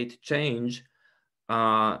state change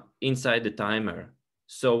inside the timer.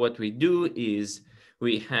 So what we do is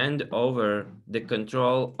we hand over the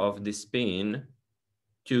control of this pin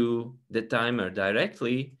to the timer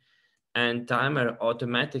directly, and timer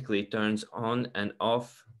automatically turns on and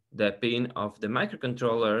off the pin of the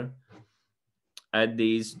microcontroller at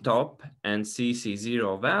these top and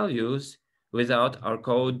CC0 values without our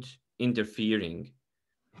code interfering.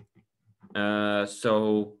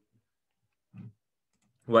 So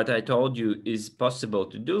what I told you is possible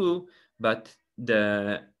to do, but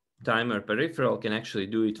the timer peripheral can actually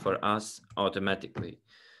do it for us automatically.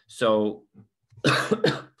 So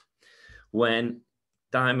when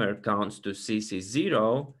timer counts to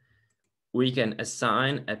CC0, we can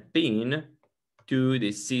assign a pin to the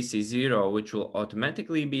CC0, which will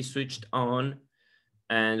automatically be switched on.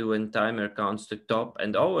 And when timer counts to top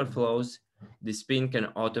and overflows, this pin can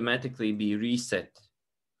automatically be reset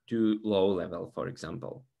to low level, for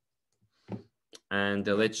example. And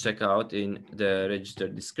let's check out in the register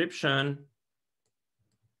description.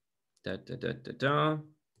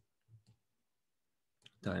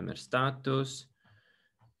 Timer status,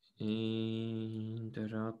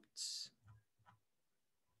 interrupts,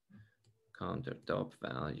 counter top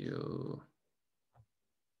value.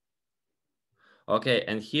 Okay,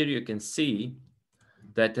 and here you can see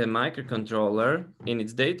that the microcontroller in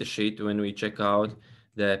its datasheet, when we check out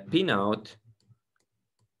the pinout,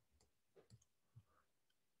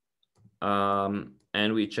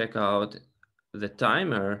 and we check out the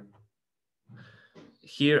timer,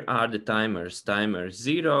 here are the timers: timer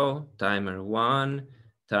 0, timer 1,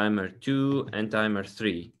 timer 2, and timer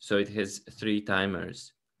 3. So it has 3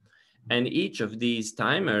 timers. And each of these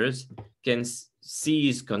timers can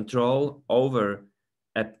seize control over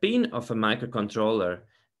a pin of a microcontroller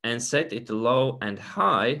and set it low and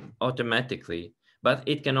high automatically, but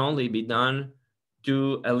it can only be done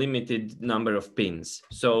to a limited number of pins.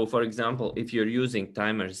 So for example, if you're using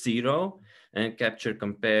timer 0 and capture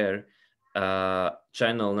compare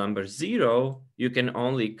channel number 0, you can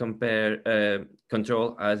only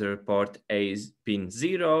control either port A's pin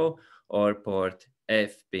 0 or port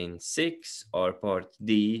F pin 6 or port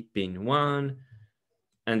D pin 1,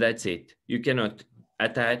 and that's it. You cannot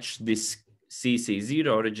attach this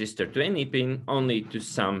CC0 register to any pin, only to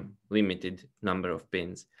some limited number of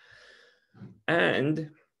pins.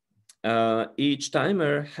 And each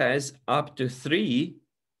timer has up to 3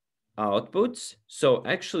 outputs. So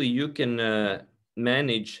actually you can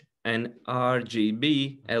manage an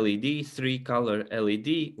RGB LED, 3-color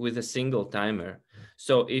LED with a single timer.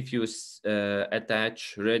 So if you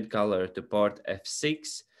attach red color to port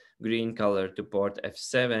F6, green color to port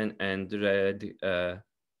F7, and red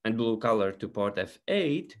and blue color to port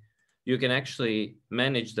F8, you can actually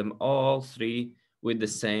manage them all 3 with the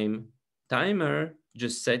same timer.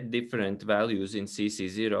 Just set different values in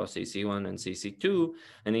CC0, CC1, and CC2,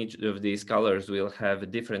 and each of these colors will have a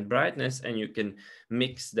different brightness, and you can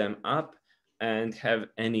mix them up and have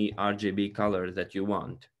any RGB color that you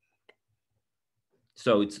want.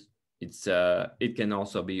 So it can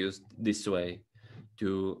also be used this way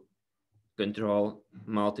to control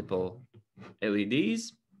multiple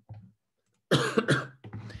LEDs.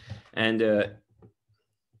 And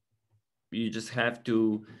you just have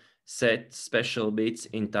to set special bits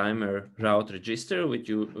in timer route register, which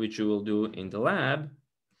you will do in the lab.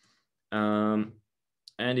 And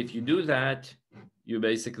if you do that, you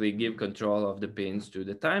basically give control of the pins to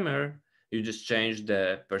the timer. You just change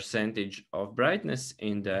the percentage of brightness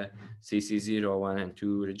in the CC0, 1, and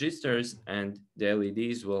 2 registers, and the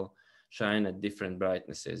LEDs will shine at different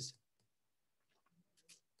brightnesses.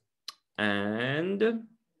 And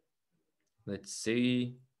let's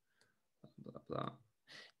see, blah, blah.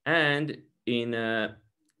 And in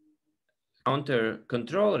counter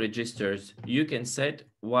control registers, you can set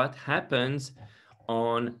what happens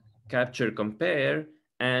on capture compare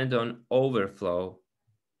and on overflow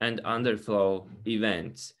and underflow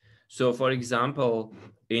events. So for example,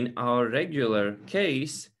 in our regular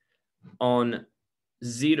case, on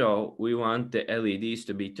 0, we want the LEDs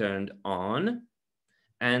to be turned on,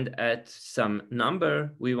 and at some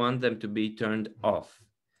number, we want them to be turned off.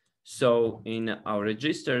 So in our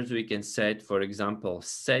registers, we can set, for example,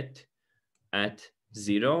 set at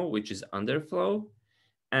 0, which is underflow,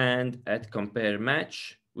 and at compare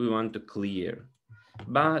match, we want to clear.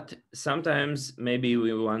 But sometimes maybe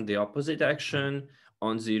we want the opposite action.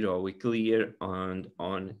 On 0 we clear, and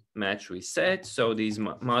on match we set. So these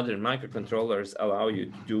modern microcontrollers allow you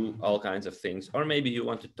to do all kinds of things. Or maybe you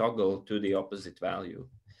want to toggle to the opposite value.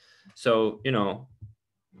 So, you know,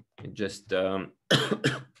 just there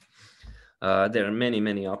are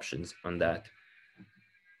many options on that.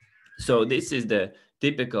 So this is the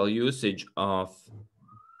typical usage of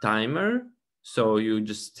timer. So you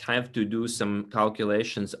just have to do some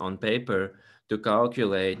calculations on paper to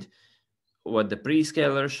calculate what the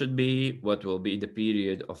prescaler should be, what will be the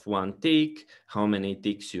period of one tick, how many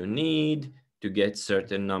ticks you need to get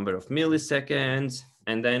certain number of milliseconds.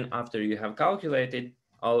 And then after you have calculated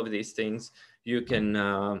all of these things, you can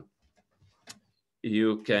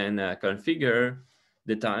configure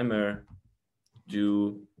the timer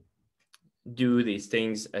to do these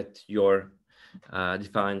things at your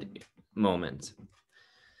defined moment.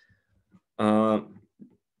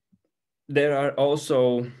 There are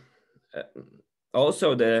also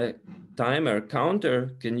the timer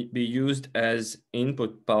counter can be used as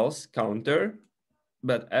input pulse counter,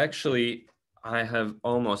 but actually I have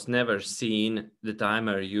almost never seen the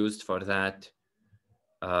timer used for that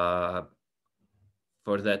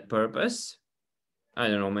purpose. I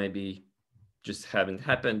don't know, maybe just haven't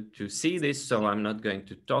happened to see this, so I'm not going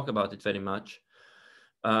to talk about it very much.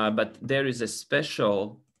 But there is a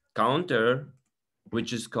special counter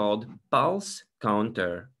which is called pulse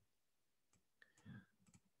counter.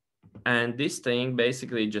 And this thing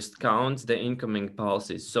basically just counts the incoming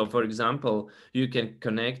pulses. So for example, you can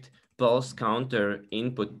connect pulse counter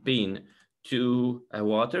input pin to a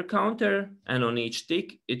water counter, and on each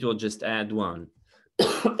tick, it will just add 1.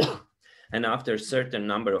 And after a certain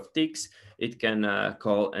number of ticks, it can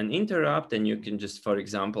call an interrupt, and you can just, for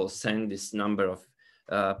example, send this number of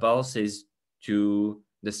pulses to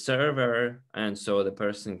the server. And so the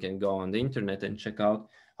person can go on the internet and check out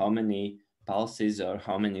how many pulses or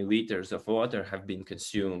how many liters of water have been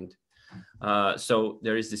consumed. So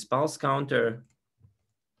there is this pulse counter,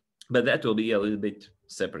 but that will be a little bit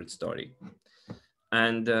separate story.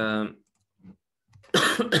 And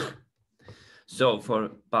so for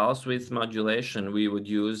pulse width modulation, we would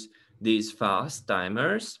use these fast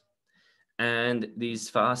timers, and these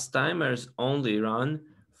fast timers only run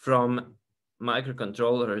from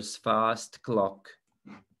microcontroller's fast clock.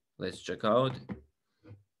 Let's check out.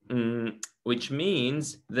 Which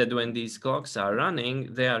means that when these clocks are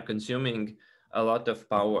running, they are consuming a lot of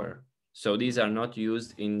power. So these are not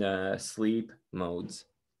used in sleep modes.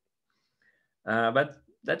 But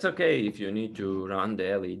that's okay if you need to run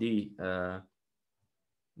the LED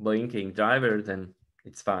blinking driver, then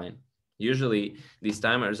it's fine. Usually these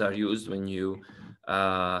timers are used when you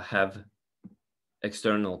have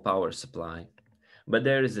external power supply. But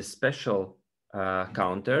there is a special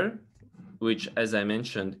counter, which, as I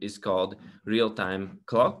mentioned, is called real-time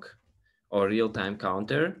clock or real-time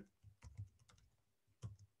counter.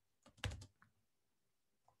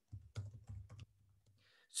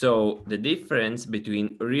 So the difference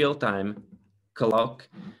between real-time clock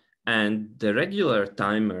and the regular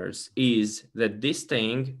timers is that this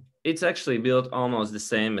thing, it's actually built almost the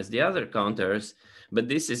same as the other counters, but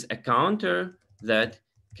this is a counter that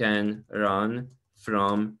can run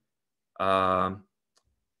from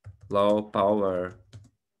low power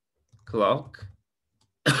clock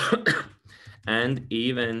and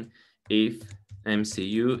even if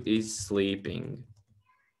MCU is sleeping.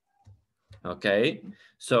 Okay,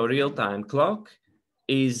 so real-time clock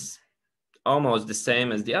is almost the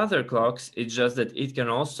same as the other clocks. It's just that it can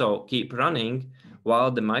also keep running while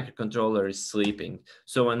the microcontroller is sleeping.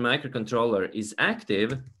 So when microcontroller is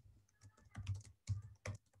active,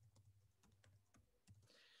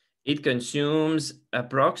 it consumes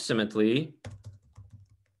approximately,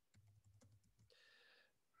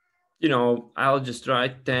 I'll just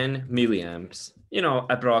write 10 milliamps,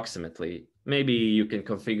 approximately. Maybe you can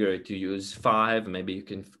configure it to use 5, maybe you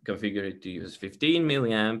can configure it to use 15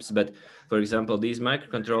 milliamps. But for example, these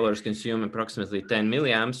microcontrollers consume approximately 10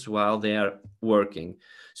 milliamps while they are working.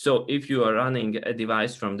 So if you are running a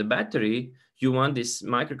device from the battery, you want this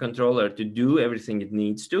microcontroller to do everything it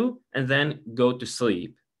needs to and then go to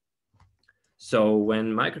sleep. So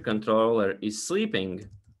when microcontroller is sleeping,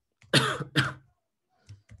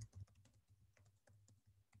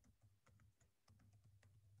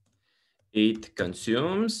 it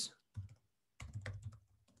consumes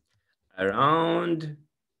around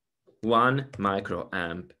 1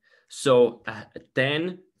 microamp. So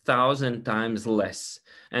 10,000 times less.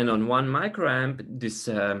 And on 1 microamp, this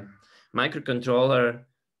microcontroller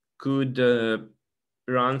could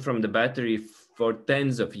run from the battery for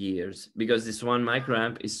tens of years, because this 1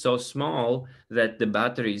 microamp is so small that the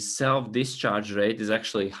battery's self-discharge rate is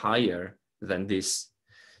actually higher than this.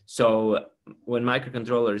 So when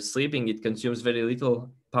microcontroller is sleeping, it consumes very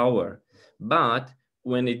little power. But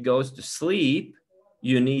when it goes to sleep,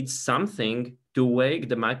 you need something to wake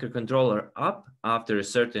the microcontroller up after a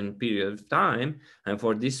certain period of time. And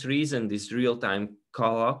for this reason, this real-time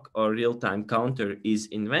clock or real-time counter is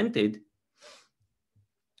invented.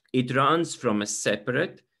 It runs from a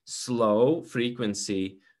separate, slow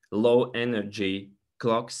frequency, low energy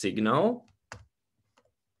clock signal.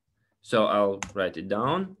 So I'll write it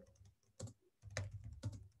down.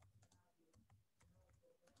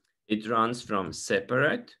 It runs from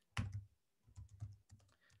separate,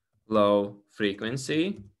 low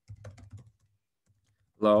frequency,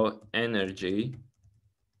 low energy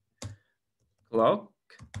clock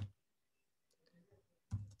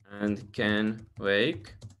and can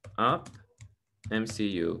wake up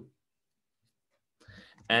MCU.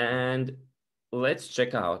 And let's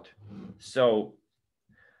check out. So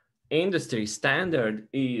industry standard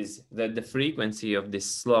is that the frequency of this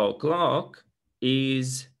slow clock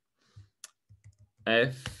is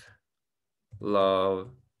F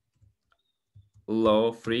low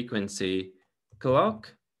frequency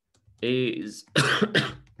clock is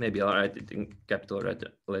maybe I'll write it in capital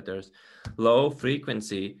letters. Low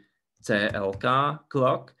frequency CLK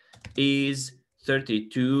clock is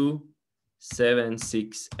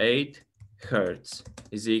 32.768 hertz,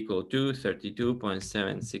 is equal to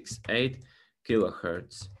 32.768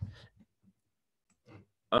 kilohertz.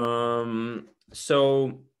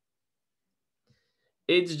 So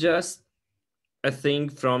it's just a thing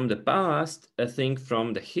from the past, a thing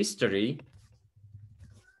from the history.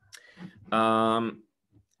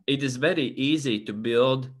 It is very easy to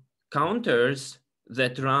build counters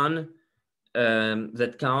that run,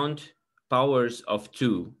 that count powers of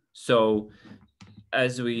 2. So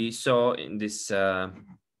as we saw in this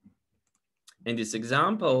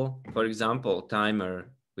example, for example,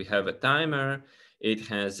 timer, we have a timer, it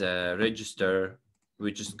has a register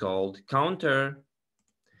which is called counter,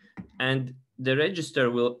 and the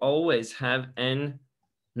register will always have n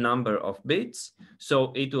number of bits,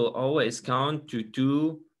 so it will always count to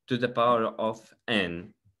 2 to the power of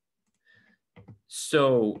n.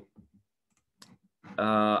 So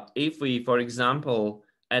if we, for example,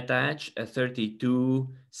 attach a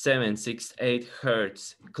 32.768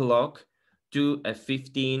 hertz clock to a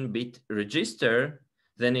 15-bit register,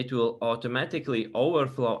 then it will automatically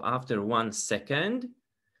overflow after 1 second.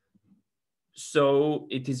 So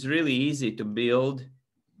it is really easy to build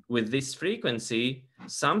with this frequency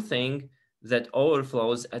something that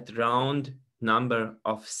overflows at round number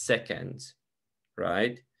of seconds,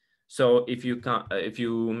 right? So if you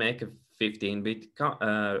make a 15-bit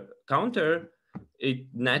counter,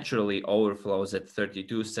 it naturally overflows at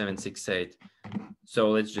 32.768.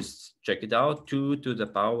 So let's just check it out. 2 to the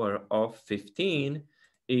power of 15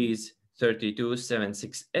 is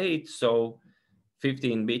 32.768. So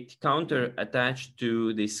 15-bit counter attached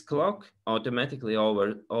to this clock automatically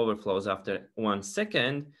overflows after 1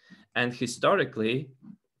 second. And historically,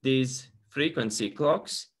 these frequency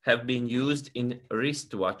clocks have been used in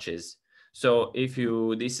wristwatches. So if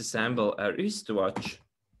you disassemble a wristwatch,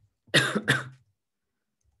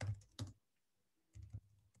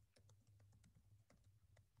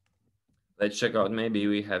 let's check out, maybe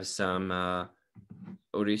we have some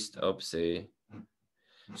wrist opsy.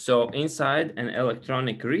 So inside an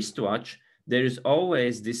electronic wristwatch, there is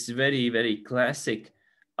always this very, very classic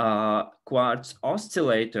quartz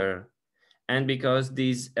oscillator. And because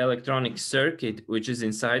this electronic circuit, which is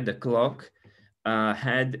inside the clock,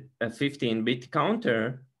 had a 15-bit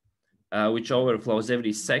counter, which overflows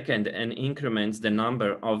every second and increments the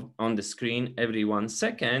number on the screen every 1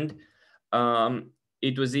 second,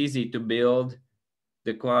 it was easy to build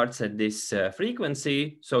the quartz at this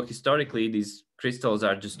frequency. So historically, these crystals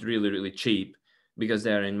are just really, really cheap because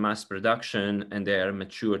they are in mass production and they are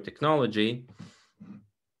mature technology.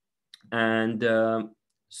 And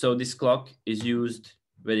so this clock is used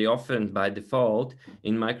very often by default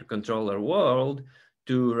in microcontroller world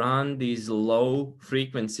to run these low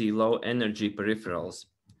frequency, low energy peripherals.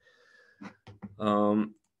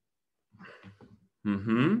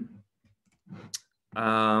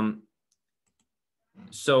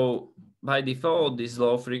 So by default, this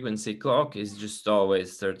low frequency clock is just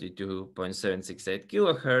always 32.768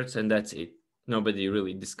 kilohertz, and that's it. Nobody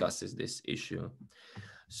really discusses this issue.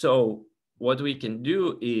 So what we can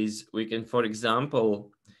do is we can, for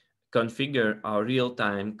example, configure our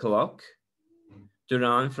real-time clock to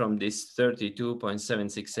run from this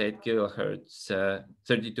 32.768 kilohertz,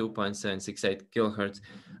 32.768 kilohertz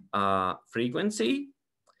frequency,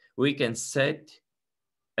 we can set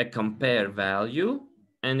a compare value,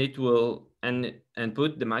 and it will and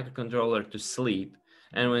put the microcontroller to sleep.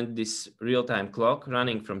 And when this real-time clock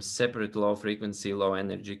running from separate low frequency, low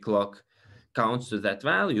energy clock counts to that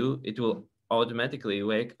value, it will automatically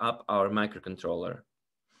wake up our microcontroller.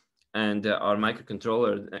 And our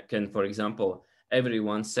microcontroller can, for example, every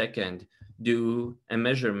 1 second do a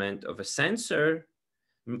measurement of a sensor,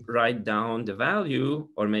 write down the value,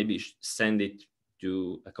 or maybe send it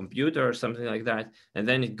to a computer or something like that, and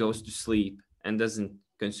then it goes to sleep and doesn't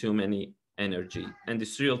consume any energy. And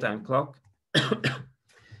this real-time clock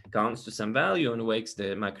counts to some value and wakes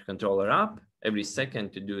the microcontroller up every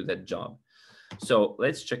second to do that job. So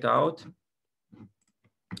let's check out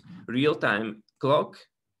real-time clock.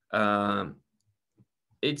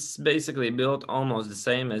 It's basically built almost the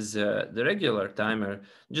same as the regular timer,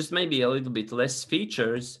 just maybe a little bit less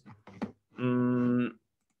features,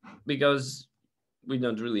 because we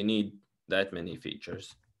don't really need that many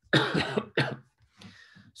features.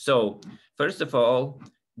 So first of all,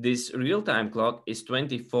 this real-time clock is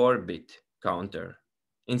 24-bit counter.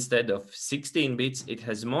 Instead of 16 bits, it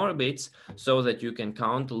has more bits so that you can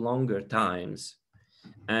count longer times.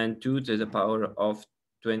 And 2 to the power of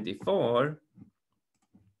 24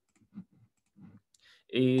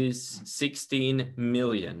 is 16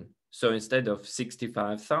 million. So instead of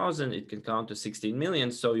 65,000, it can count to 16 million,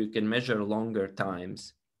 so you can measure longer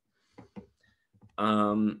times.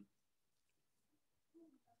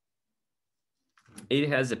 It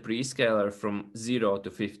has a prescaler from 0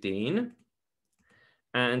 to 15,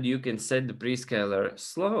 and you can set the prescaler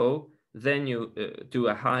slow, then you to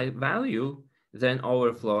a high value, then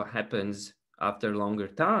overflow happens after longer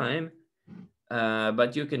time,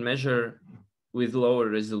 but you can measure with lower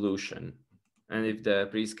resolution. And if the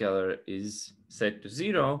prescaler is set to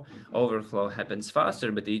 0, overflow happens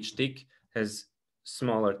faster, but each tick has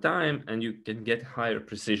smaller time and you can get higher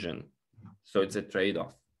precision. So it's a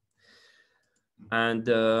trade-off. And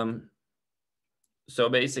so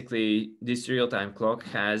basically this real-time clock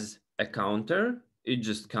has a counter. It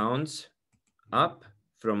just counts up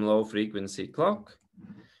from low frequency clock,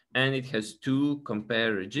 and it has 2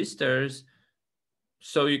 compare registers.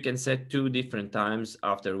 So you can set 2 different times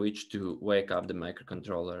after which to wake up the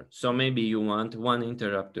microcontroller. So maybe you want one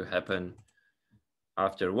interrupt to happen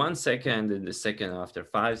after 1 second and the second after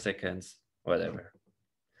 5 seconds, whatever.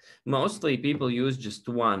 Mostly people use just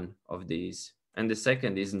one of these, and the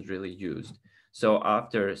second isn't really used. So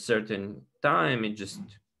after a certain time, it just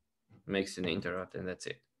makes an interrupt and that's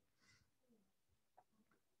it.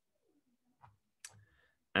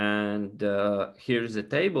 And here's a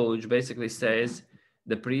table which basically says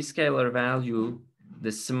the prescaler value,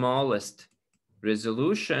 the smallest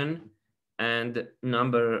resolution, and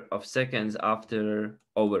number of seconds after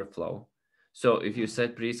overflow. So if you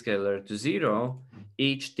set prescaler to 0,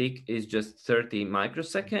 each tick is just 30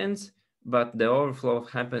 microseconds, but the overflow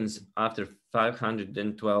happens after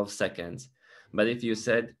 512 seconds. But if you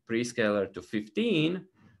set prescaler to 15,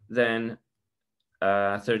 then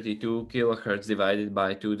 32 kilohertz divided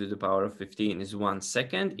by 2 to the power of 15 is 1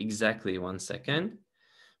 second, exactly 1 second.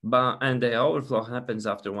 And the overflow happens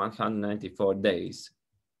after 194 days.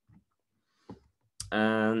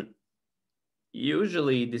 And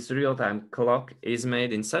usually this real-time clock is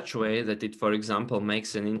made in such a way that it, for example,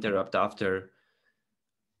 makes an interrupt after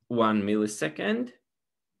 1 millisecond,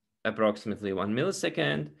 approximately 1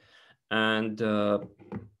 millisecond, and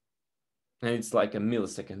it's like a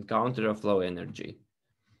millisecond counter of low energy.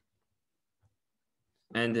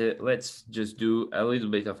 And let's just do a little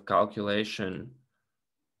bit of calculation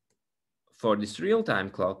for this real-time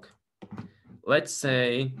clock. Let's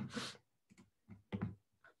say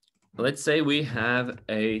we have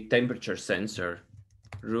a temperature sensor,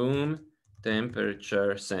 room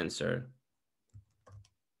temperature sensor.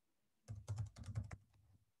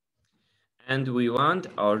 And we want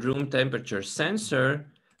our room temperature sensor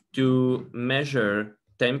to measure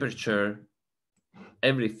temperature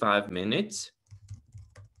every 5 minutes.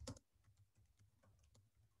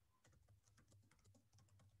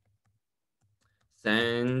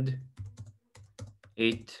 Send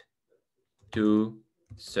it to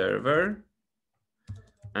server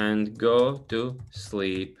and go to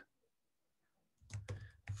sleep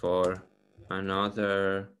for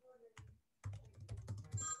another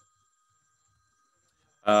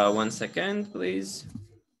 1 second, please.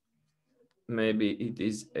 Maybe it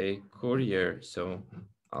is a courier, so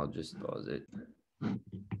I'll just pause it.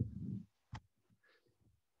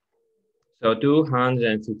 So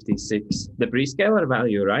 256, the prescaler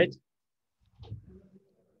value, right?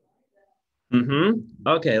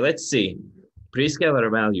 Okay, let's see. Prescaler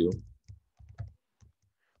value.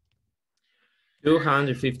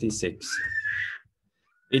 256.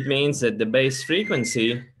 It means that the base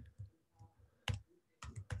frequency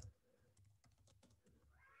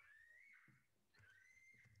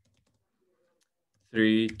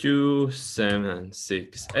three two seven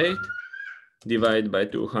six eight divided by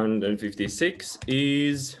 256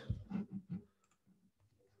 is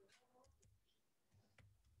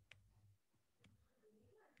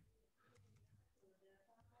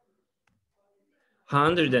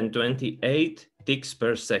 128 ticks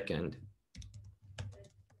per second.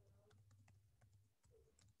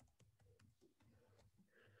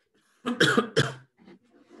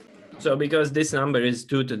 So because this number is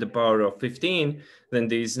 2 to the power of 15, then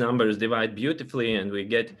these numbers divide beautifully and we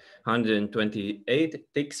get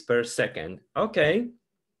 128 ticks per second. Okay.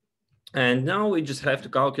 And now we just have to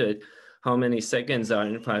calculate how many seconds are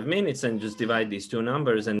in 5 minutes and just divide these two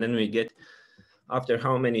numbers. And then we get after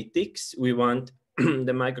how many ticks we want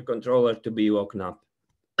the microcontroller to be woken up.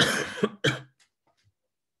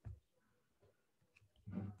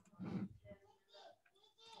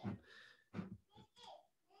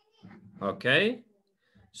 Okay,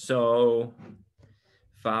 so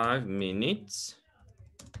 5 minutes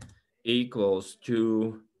equals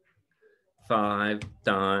to 5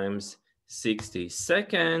 times 60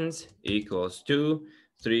 seconds equals to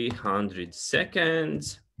 300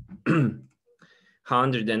 seconds.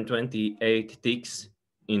 128 ticks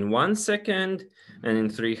in 1 second, and in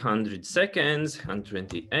 300 seconds,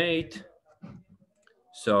 128.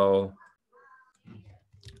 So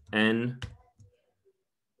N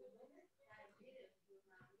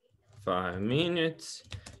 5 minutes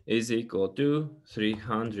is equal to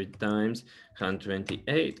 300 times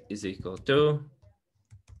 128 is equal to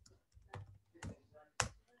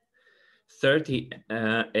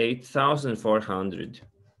 38,400.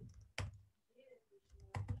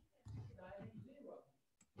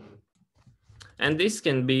 And this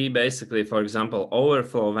can be basically, for example,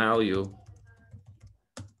 overflow value,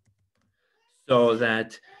 so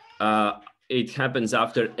that it happens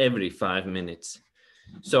after every 5 minutes.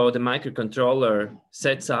 So the microcontroller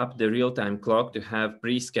sets up the real-time clock to have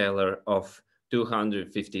prescaler of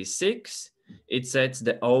 256. It sets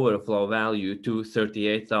the overflow value to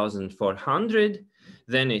 38,400.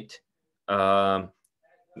 Then it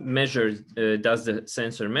measures, does the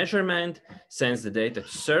sensor measurement, sends the data to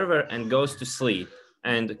server, and goes to sleep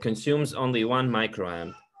and consumes only 1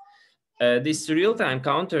 microamp. This real-time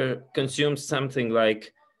counter consumes something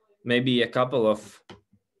like maybe a couple of,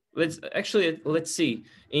 let's see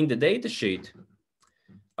in the data sheet.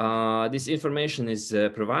 This information is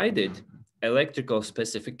provided, electrical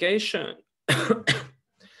specification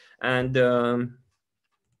and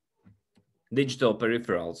digital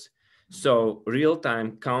peripherals. So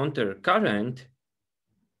real-time counter current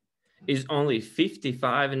is only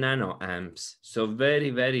 55 nanoamps. So very,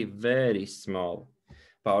 very, very small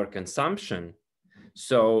power consumption.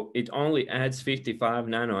 So it only adds 55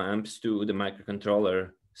 nanoamps to the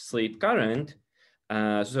microcontroller sleep current.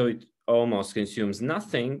 So it almost consumes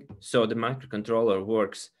nothing. So the microcontroller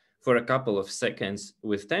works for a couple of seconds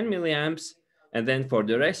with 10 milliamps. And then for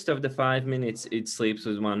the rest of the 5 minutes, it sleeps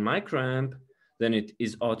with 1 microamp. Then it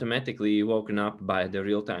is automatically woken up by the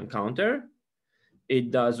real-time counter. It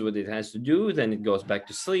does what it has to do. Then it goes back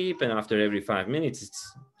to sleep. And after every 5 minutes,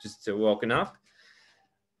 it's just woken up.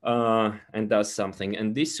 And does something.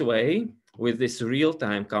 And this way, with this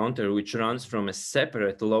real-time counter, which runs from a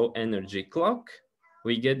separate low energy clock,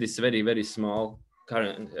 we get this very, very small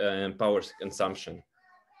current power consumption.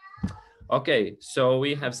 Okay, so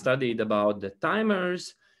we have studied about the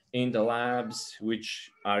timers in the labs, which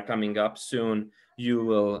are coming up soon. You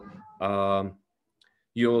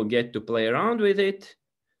will get to play around with it.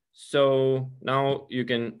 So now you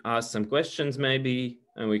can ask some questions maybe,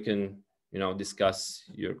 and we can discuss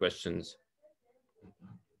your questions.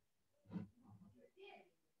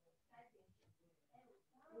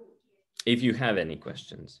 If you have any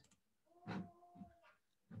questions.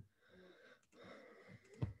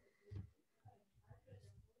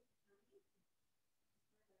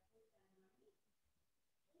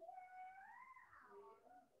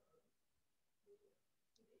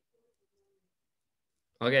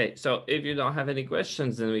 Okay, so if you don't have any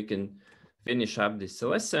questions, then we can finish up this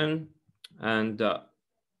lesson, and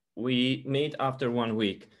we meet after 1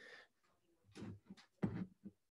 week.